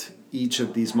isolate each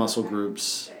of these muscle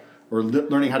groups, or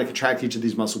learning how to contract each of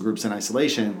these muscle groups in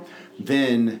isolation,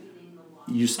 then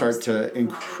you start to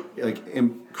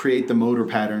create the motor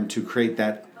pattern to create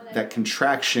that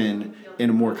contraction in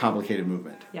a more complicated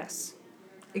movement. Yes,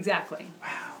 exactly. Wow.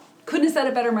 Couldn't have said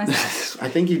it better myself. I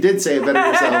think you did say it better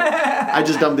yourself. I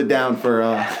just dumbed it down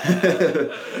for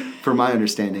for my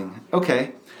understanding.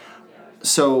 Okay.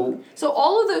 So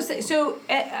all of those things. So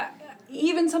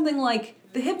even something like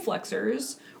the hip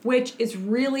flexors, which is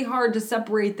really hard to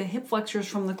separate the hip flexors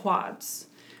from the quads,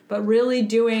 but really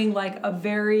doing like a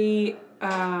very,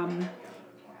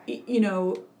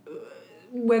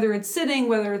 whether it's sitting,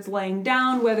 whether it's laying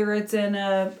down, whether it's in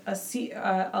a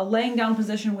laying down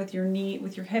position with your knee,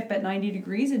 with your hip at 90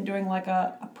 degrees and doing like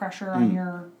a pressure on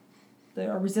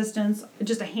a resistance,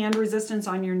 just a hand resistance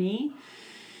on your knee,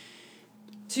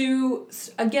 to,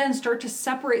 again, start to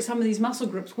separate some of these muscle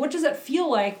groups. What does it feel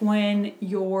like when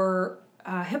your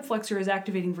hip flexor is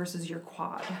activating versus your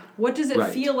quad? What does it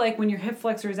feel like when your hip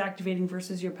flexor is activating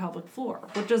versus your pelvic floor?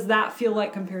 What does that feel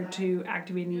like compared to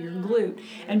activating your glute?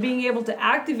 And being able to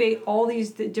activate all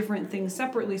these different things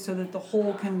separately so that the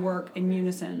whole can work in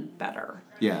unison better.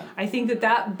 Yeah. I think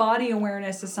that body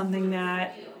awareness is something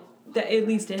that at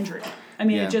least injury. I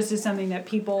mean, it just is something that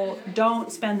people don't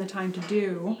spend the time to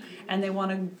do, and they want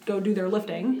to go do their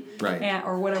lifting,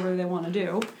 or whatever they want to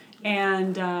do.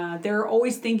 And they're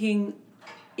always thinking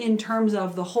in terms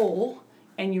of the whole,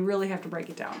 and you really have to break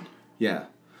it down. Yeah.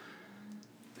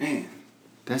 Man,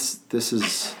 this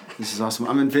is awesome.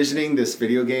 I'm envisioning this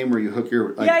video game where you hook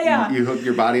your you hook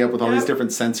your body up with all these different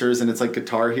sensors, and it's like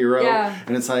Guitar Hero,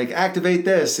 and it's like activate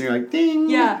this, and you're like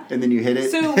ding, and then you hit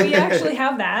it. So we actually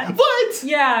have that. What?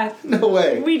 Yeah. No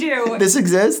way. We do. This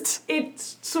exists? It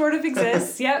sort of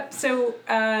exists. Yep. So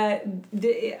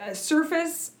the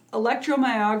surface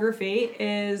electromyography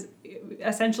is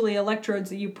essentially electrodes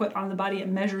that you put on the body. It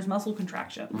measures muscle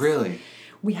contractions. Really?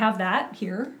 We have that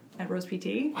here at Rose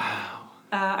PT. Wow.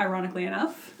 Ironically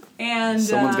enough. And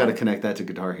someone's got to connect that to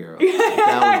Guitar Hero.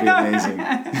 That would be amazing.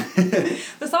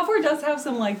 The software does have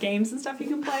some like games and stuff you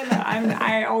can play, but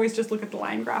I always just look at the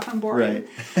line graph. I'm bored. Right.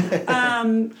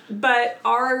 But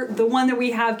the one that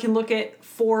we have can look at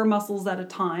 4 muscles at a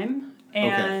time.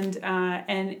 And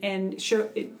and show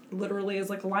it literally is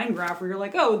like a line graph where you're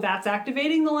like, oh, that's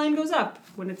activating, the line goes up.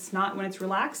 When it's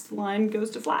relaxed, the line goes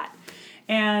to flat.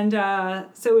 And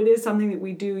so it is something that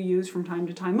we do use from time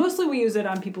to time. Mostly we use it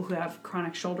on people who have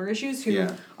chronic shoulder issues, who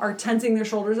are tensing their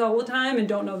shoulders all the time and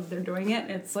don't know that they're doing it.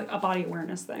 It's like a body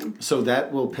awareness thing. So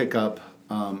that will pick up,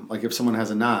 like if someone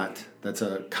has a knot, that's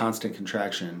a constant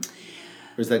contraction.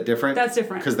 Or is that different? That's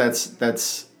different. Because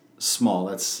that's small.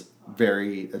 That's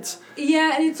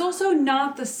yeah, and it's also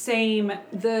not the same.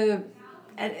 The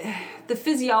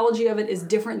physiology of it is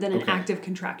different than an active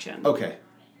contraction. Okay.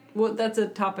 Well, that's a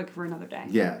topic for another day.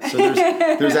 Yeah. So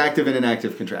there's active and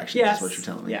inactive contractions. Yes. Is what you're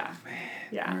telling me. Yeah. Man,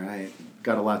 yeah. All right.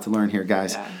 Got a lot to learn here,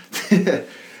 guys. Yeah.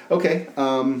 Okay.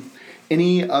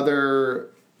 Any other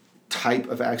type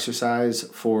of exercise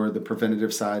for the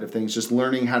preventative side of things? Just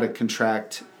learning how to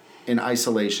contract in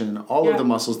isolation all of the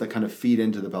muscles that kind of feed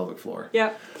into the pelvic floor.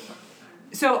 Yep.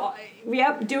 So,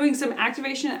 doing some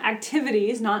activation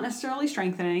activities, not necessarily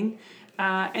strengthening,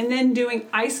 and then doing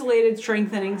isolated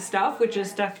strengthening stuff, which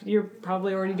is stuff you're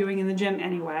probably already doing in the gym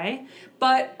anyway,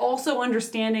 but also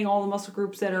understanding all the muscle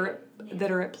groups that are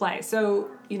at play. So,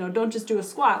 don't just do a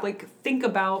squat. Like, think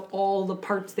about all the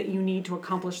parts that you need to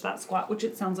accomplish that squat, which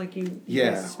it sounds like you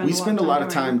we spend a lot of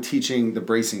time teaching the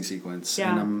bracing sequence,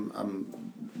 and I'm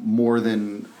more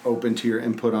than open to your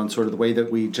input on sort of the way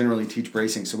that we generally teach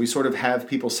bracing. So we sort of have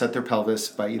people set their pelvis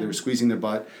by either squeezing their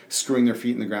butt, screwing their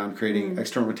feet in the ground, creating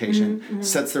external rotation,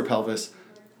 sets their pelvis,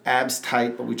 abs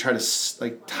tight, but we try to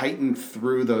tighten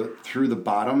through the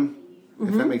bottom,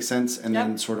 if that makes sense, and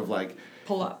then sort of like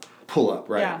pull up,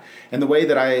 right? Yeah. And the way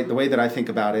that I think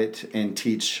about it and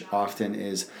teach often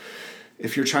is,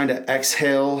 if you're trying to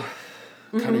exhale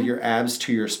kind of your abs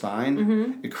to your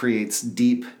spine, it creates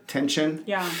deep tension.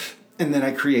 Yeah. And then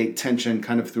I create tension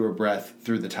kind of through a breath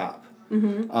through the top.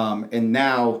 And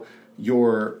now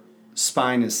your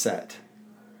spine is set.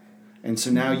 And so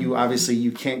now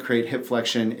you can't create hip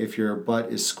flexion if your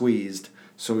butt is squeezed.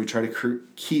 So we try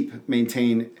to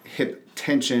maintain hip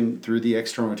tension through the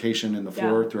external rotation in the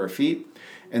floor through our feet.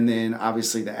 And then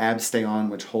obviously the abs stay on,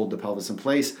 which hold the pelvis in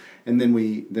place. And then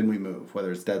we move,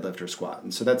 whether it's deadlift or squat.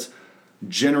 And so that's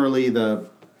generally the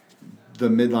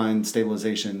midline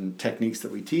stabilization techniques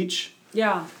that we teach.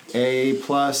 Yeah. A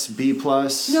plus, B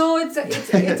plus. No,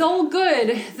 it's all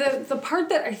good. The part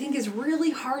that I think is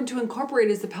really hard to incorporate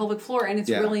is the pelvic floor, and it's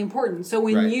really important. So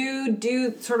when you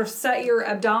do sort of set your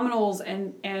abdominals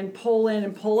and pull in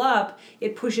and pull up,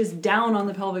 it pushes down on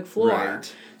the pelvic floor.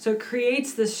 Right. So it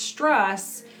creates this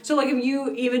stress. So like if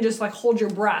you even just like hold your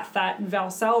breath, that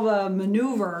Valsalva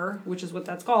maneuver, which is what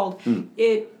that's called,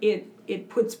 it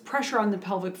puts pressure on the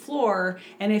pelvic floor,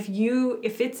 and if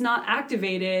it's not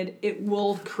activated, it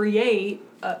will create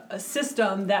a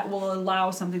system that will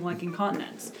allow something like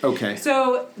incontinence. Okay.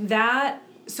 So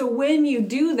when you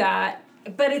do that,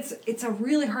 but it's a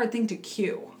really hard thing to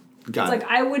cue. Got it. Like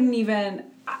I wouldn't even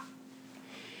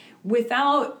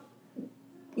without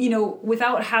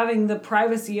having the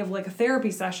privacy of like a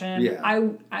therapy session. Yeah.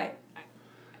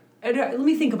 Let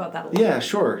me think about that a little. Yeah,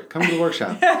 sure. Come to the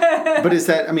workshop. But is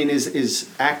that? I mean, is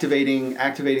activating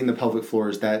the pelvic floor?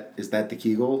 Is that the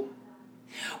Kegel?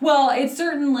 Well, it's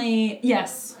certainly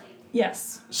yes.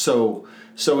 So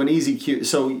an easy cue.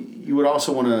 So you would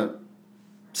also want to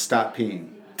stop peeing.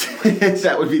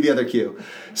 That would be the other cue.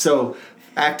 So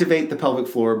activate the pelvic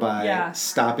floor by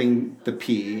stopping the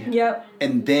pee. Yep.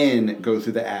 And then go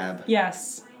through the ab.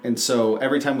 Yes. And so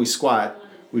every time we squat,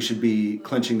 we should be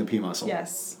clenching the pee muscle.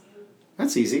 Yes.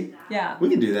 That's easy. Yeah. We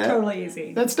can do that. Totally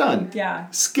easy. That's done. Yeah.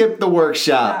 Skip the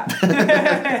workshop.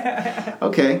 Yeah.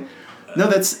 Okay. No,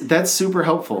 that's super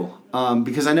helpful.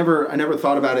 Because I never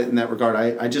thought about it in that regard.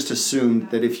 I just assumed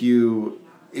that if you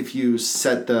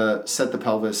set the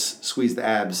pelvis, squeeze the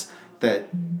abs,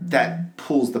 that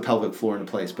pulls the pelvic floor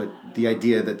into place. But the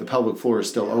idea that the pelvic floor is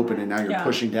still open and now you're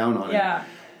pushing down on it. Yeah.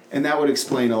 And that would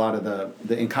explain a lot of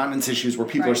the incontinence issues where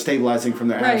people are stabilizing from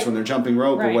their abs when they're jumping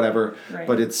rope or whatever,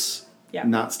 but it's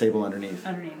not stable underneath.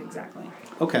 Underneath, exactly.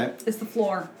 Okay. It's the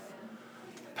floor.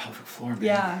 Pelvic floor, man.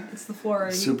 Yeah, it's the floor.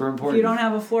 Super important. If you don't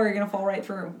have a floor, you're gonna fall right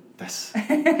through. It's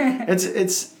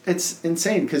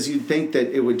insane because you'd think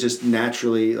that it would just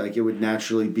naturally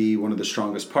be one of the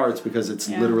strongest parts because it's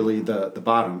literally the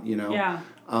bottom, you know. Yeah.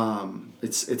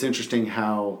 It's interesting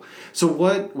how. So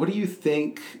what do you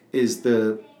think is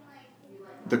the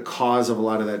cause of a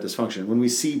lot of that dysfunction? When we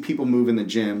see people move in the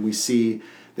gym, we see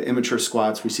the immature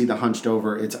squats, we see the hunched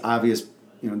over. It's obvious,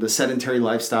 the sedentary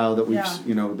lifestyle that we've,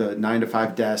 the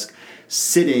 9-to-5 desk,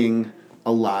 sitting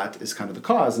a lot is kind of the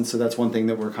cause. And so that's one thing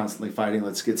that we're constantly fighting.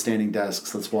 Let's get standing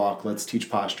desks. Let's walk. Let's teach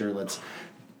posture. Let's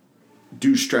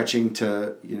do stretching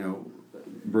to,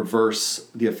 reverse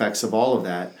the effects of all of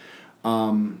that.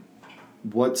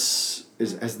 What's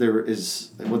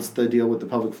the deal with the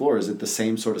pelvic floor? Is it the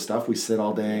same sort of stuff? We sit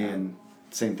all day and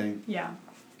same thing? Yeah.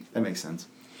 That makes sense.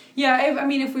 Yeah,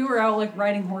 if we were out like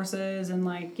riding horses and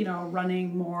like,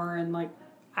 running more and like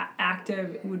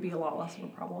active, it would be a lot less of a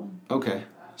problem. Okay.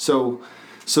 So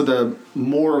the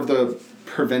more of the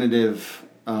preventative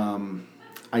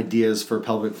ideas for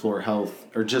pelvic floor health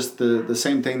are just the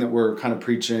same thing that we're kind of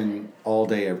preaching all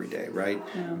day, every day, right?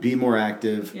 Yeah. Be more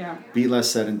active, be less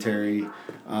sedentary,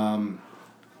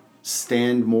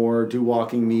 stand more, do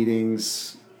walking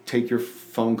meetings, take your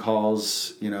phone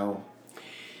calls,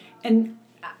 And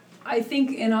I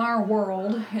think in our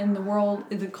world,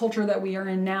 the culture that we are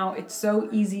in now, it's so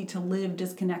easy to live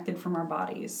disconnected from our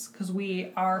bodies because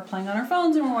we are playing on our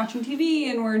phones and we're watching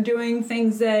TV and we're doing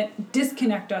things that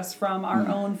disconnect us from our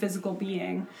own physical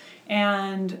being.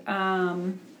 And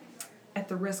at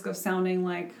the risk of sounding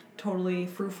like totally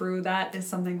frou-frou, that is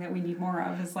something that we need more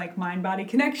of, is like mind-body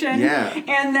connection. Yeah.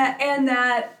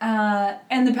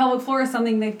 And the pelvic floor is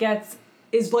something that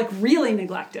is like really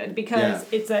neglected because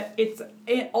it's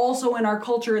also in our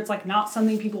culture, it's like not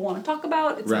something people want to talk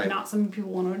about. It's like not something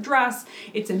people want to address.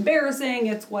 It's embarrassing.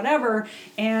 It's whatever.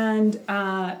 And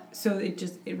so it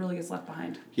really gets left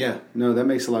behind. Yeah. No, that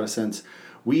makes a lot of sense.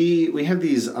 We have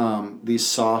these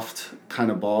soft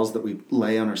kind of balls that we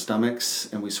lay on our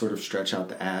stomachs and we sort of stretch out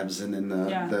the abs and then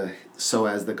the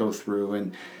psoas that go through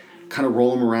and kind of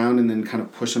roll them around and then kind of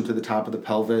push them to the top of the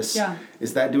pelvis. Yeah.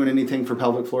 Is that doing anything for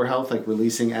pelvic floor health, like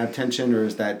releasing ab tension, or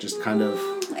is that just kind of...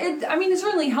 It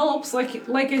certainly helps. Like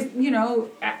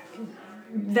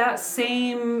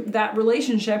that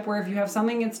relationship where if you have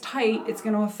something that's tight, it's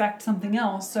going to affect something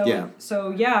else. So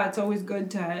it's always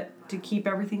good to keep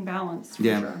everything balanced. For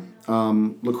sure.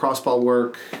 Lacrosse ball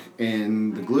work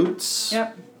and the glutes.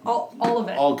 Yep. All of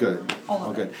it. All good.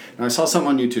 All good. Now I saw something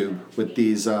on YouTube with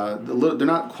these. They're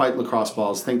not quite lacrosse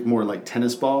balls. Think more like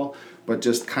tennis ball, but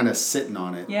just kind of sitting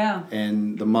on it. Yeah.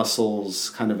 And the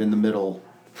muscles kind of in the middle.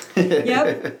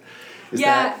 Yep. Is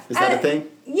that a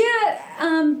thing? Yeah.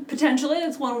 Potentially,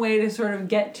 it's one way to sort of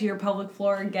get to your pelvic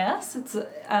floor, I guess. It's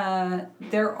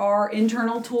there are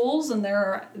internal tools and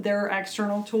there are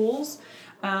external tools,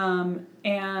 but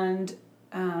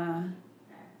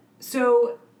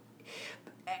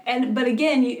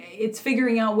again, it's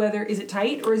figuring out whether is it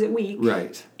tight or is it weak.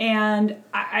 Right. And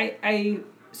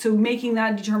so making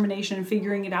that determination and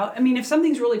figuring it out. I mean, if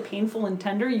something's really painful and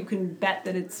tender, you can bet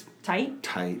that it's tight.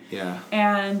 Tight, yeah.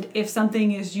 And if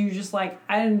something is you just like,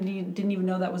 I didn't even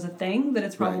know that was a thing, that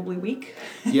it's probably weak.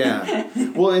 Yeah.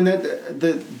 Well, and that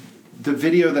the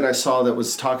video that I saw that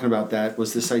was talking about that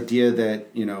was this idea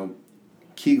that,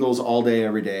 Kegels all day,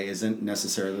 every day isn't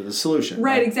necessarily the solution.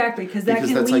 Right, exactly. Because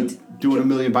that's like doing a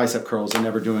million bicep curls and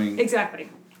never doing... Exactly.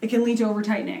 It can lead to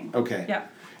over-tightening. Okay. Yeah.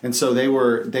 And so they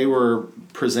were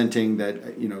presenting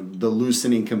that, the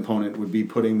loosening component would be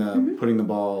putting the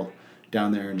ball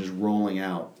down there and just rolling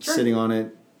out. Sure. Sitting on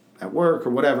it at work or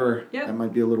whatever. Yep. That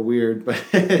might be a little weird, but...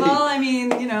 Well, I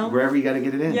mean, wherever you got to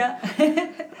get it in.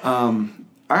 Yeah. All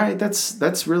right,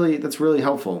 that's really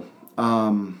helpful.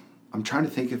 I'm trying to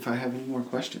think if I have any more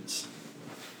questions.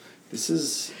 This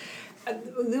is...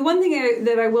 The one thing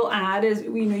that I will add is,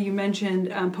 you mentioned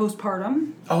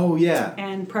postpartum. Oh, yeah.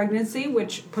 And pregnancy,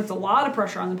 which puts a lot of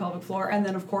pressure on the pelvic floor, and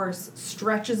then, of course,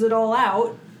 stretches it all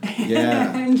out.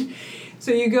 Yeah. And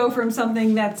so you go from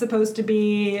something that's supposed to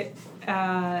be,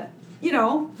 not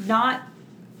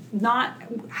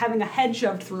having a head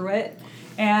shoved through it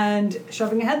and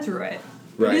shoving a head through it.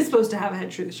 Right. It is supposed to have a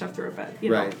head shoved through it, but,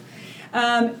 Right.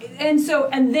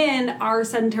 And then our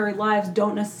sedentary lives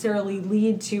don't necessarily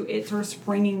lead to it sort of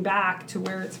springing back to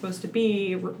where it's supposed to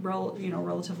be,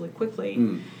 relatively quickly.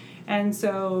 Mm. And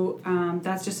so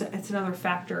that's it's another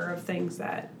factor of things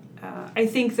that I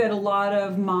think that a lot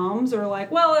of moms are like,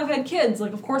 well, I've had kids,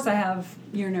 like of course I have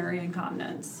urinary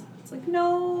incontinence. It's like,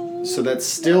 no. So that's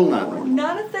still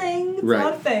not a thing. It's right.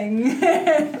 not a thing.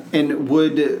 And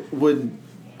would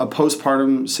a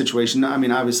postpartum situation, I mean,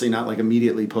 obviously not like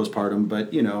immediately postpartum,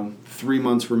 but, 3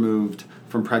 months removed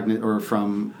from pregnant or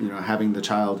from, having the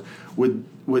child,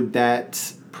 would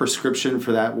that prescription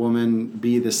for that woman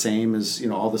be the same as,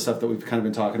 all the stuff that we've kind of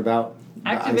been talking about?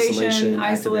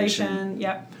 Isolation.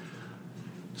 Yep.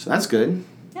 So that's good.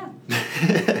 Yeah.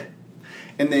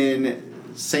 And then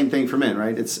same thing for men,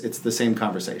 right? It's the same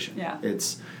conversation. Yeah.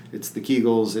 It's the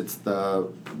Kegels, it's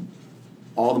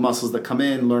all the muscles that come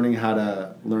in, learning how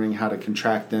to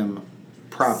contract them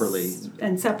properly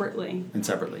and separately.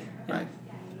 Yeah. Right?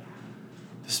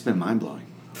 This has been mind-blowing.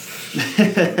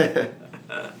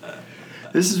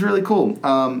 This is really cool.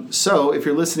 So if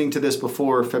you're listening to this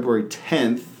before February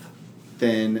 10th,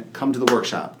 then come to the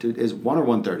workshop. Is 1 or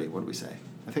 1:30? What did we say?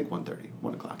 I think 1:30,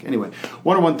 1 o'clock. Anyway,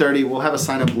 1 or 1:30. We'll have a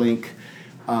sign-up link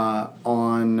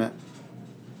on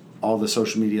all the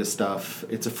social media stuff.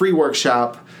 It's a free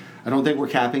workshop. I don't think we're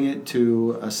capping it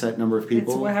to a set number of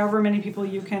people. It's however many people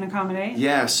you can accommodate.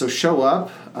 Yeah, so show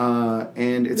up,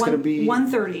 and it's going to be...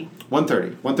 1:30.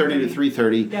 1:30 to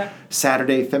 3:30. Yeah.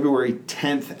 Saturday, February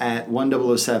 10th at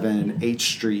 1007 H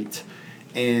Street.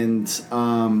 And,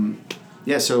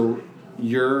 so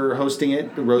you're hosting it,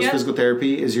 Rose Physical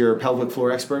Therapy. Is your pelvic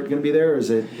floor expert going to be there, or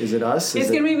is it us? It's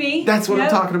going to be me. That's what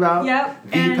I'm talking about. Yep.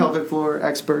 The pelvic floor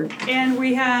expert. And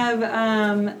we have...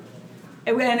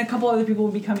 and a couple other people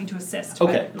will be coming to assist.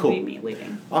 Okay, but cool. It'll be me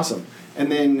leading. Awesome.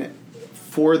 And then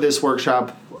for this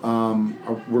workshop,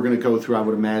 we're going to go through, I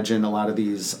would imagine, a lot of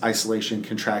these isolation,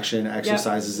 contraction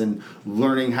exercises and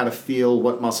learning how to feel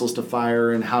what muscles to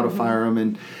fire and how to fire them.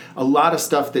 And a lot of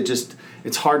stuff that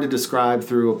it's hard to describe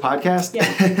through a podcast.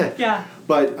 Yeah. Yeah.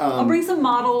 But I'll bring some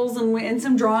models and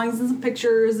some drawings and some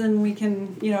pictures, and we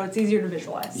can, it's easier to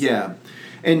visualize. Yeah.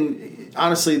 And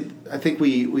honestly, I think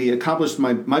we accomplished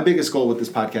my biggest goal with this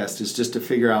podcast is just to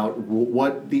figure out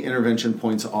what the intervention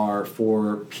points are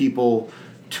for people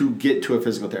to get to a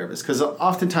physical therapist. Because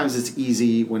oftentimes it's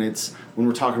easy when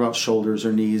we're talking about shoulders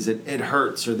or knees, it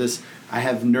hurts, or this, I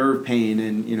have nerve pain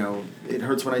and, it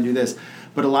hurts when I do this.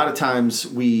 But a lot of times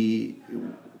we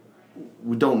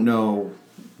don't know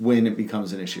when it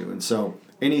becomes an issue. And so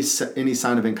any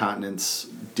sign of incontinence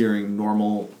during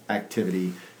normal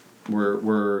activity,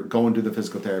 we're going to the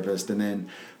physical therapist. And then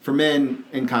for men,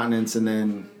 incontinence, and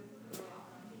then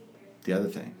the other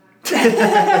thing.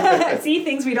 See,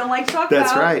 things we don't like to talk about.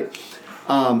 That's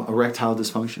right. Erectile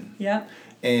dysfunction. Yeah.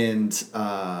 And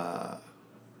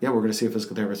we're going to see a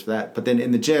physical therapist for that. But then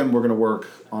in the gym, we're going to work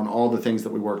on all the things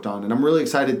that we worked on. And I'm really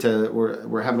excited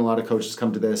we're having a lot of coaches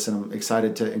come to this, and I'm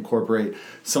excited to incorporate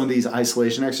some of these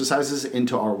isolation exercises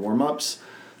into our warm-ups.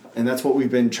 And that's what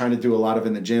we've been trying to do a lot of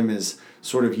in the gym, is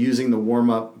sort of using the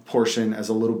warm-up portion as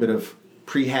a little bit of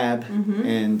prehab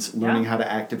and learning how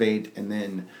to activate, and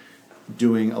then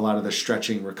doing a lot of the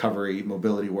stretching, recovery,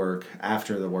 mobility work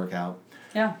after the workout.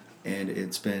 Yeah. And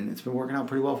it's been working out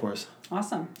pretty well for us.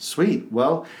 Awesome. Sweet.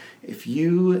 Well, if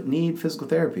you need physical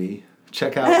therapy,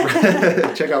 check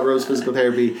out Rose Physical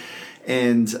Therapy,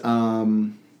 and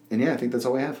yeah, I think that's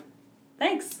all we have.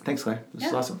 Thanks. Thanks, Claire. This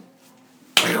is awesome.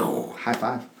 High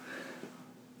five.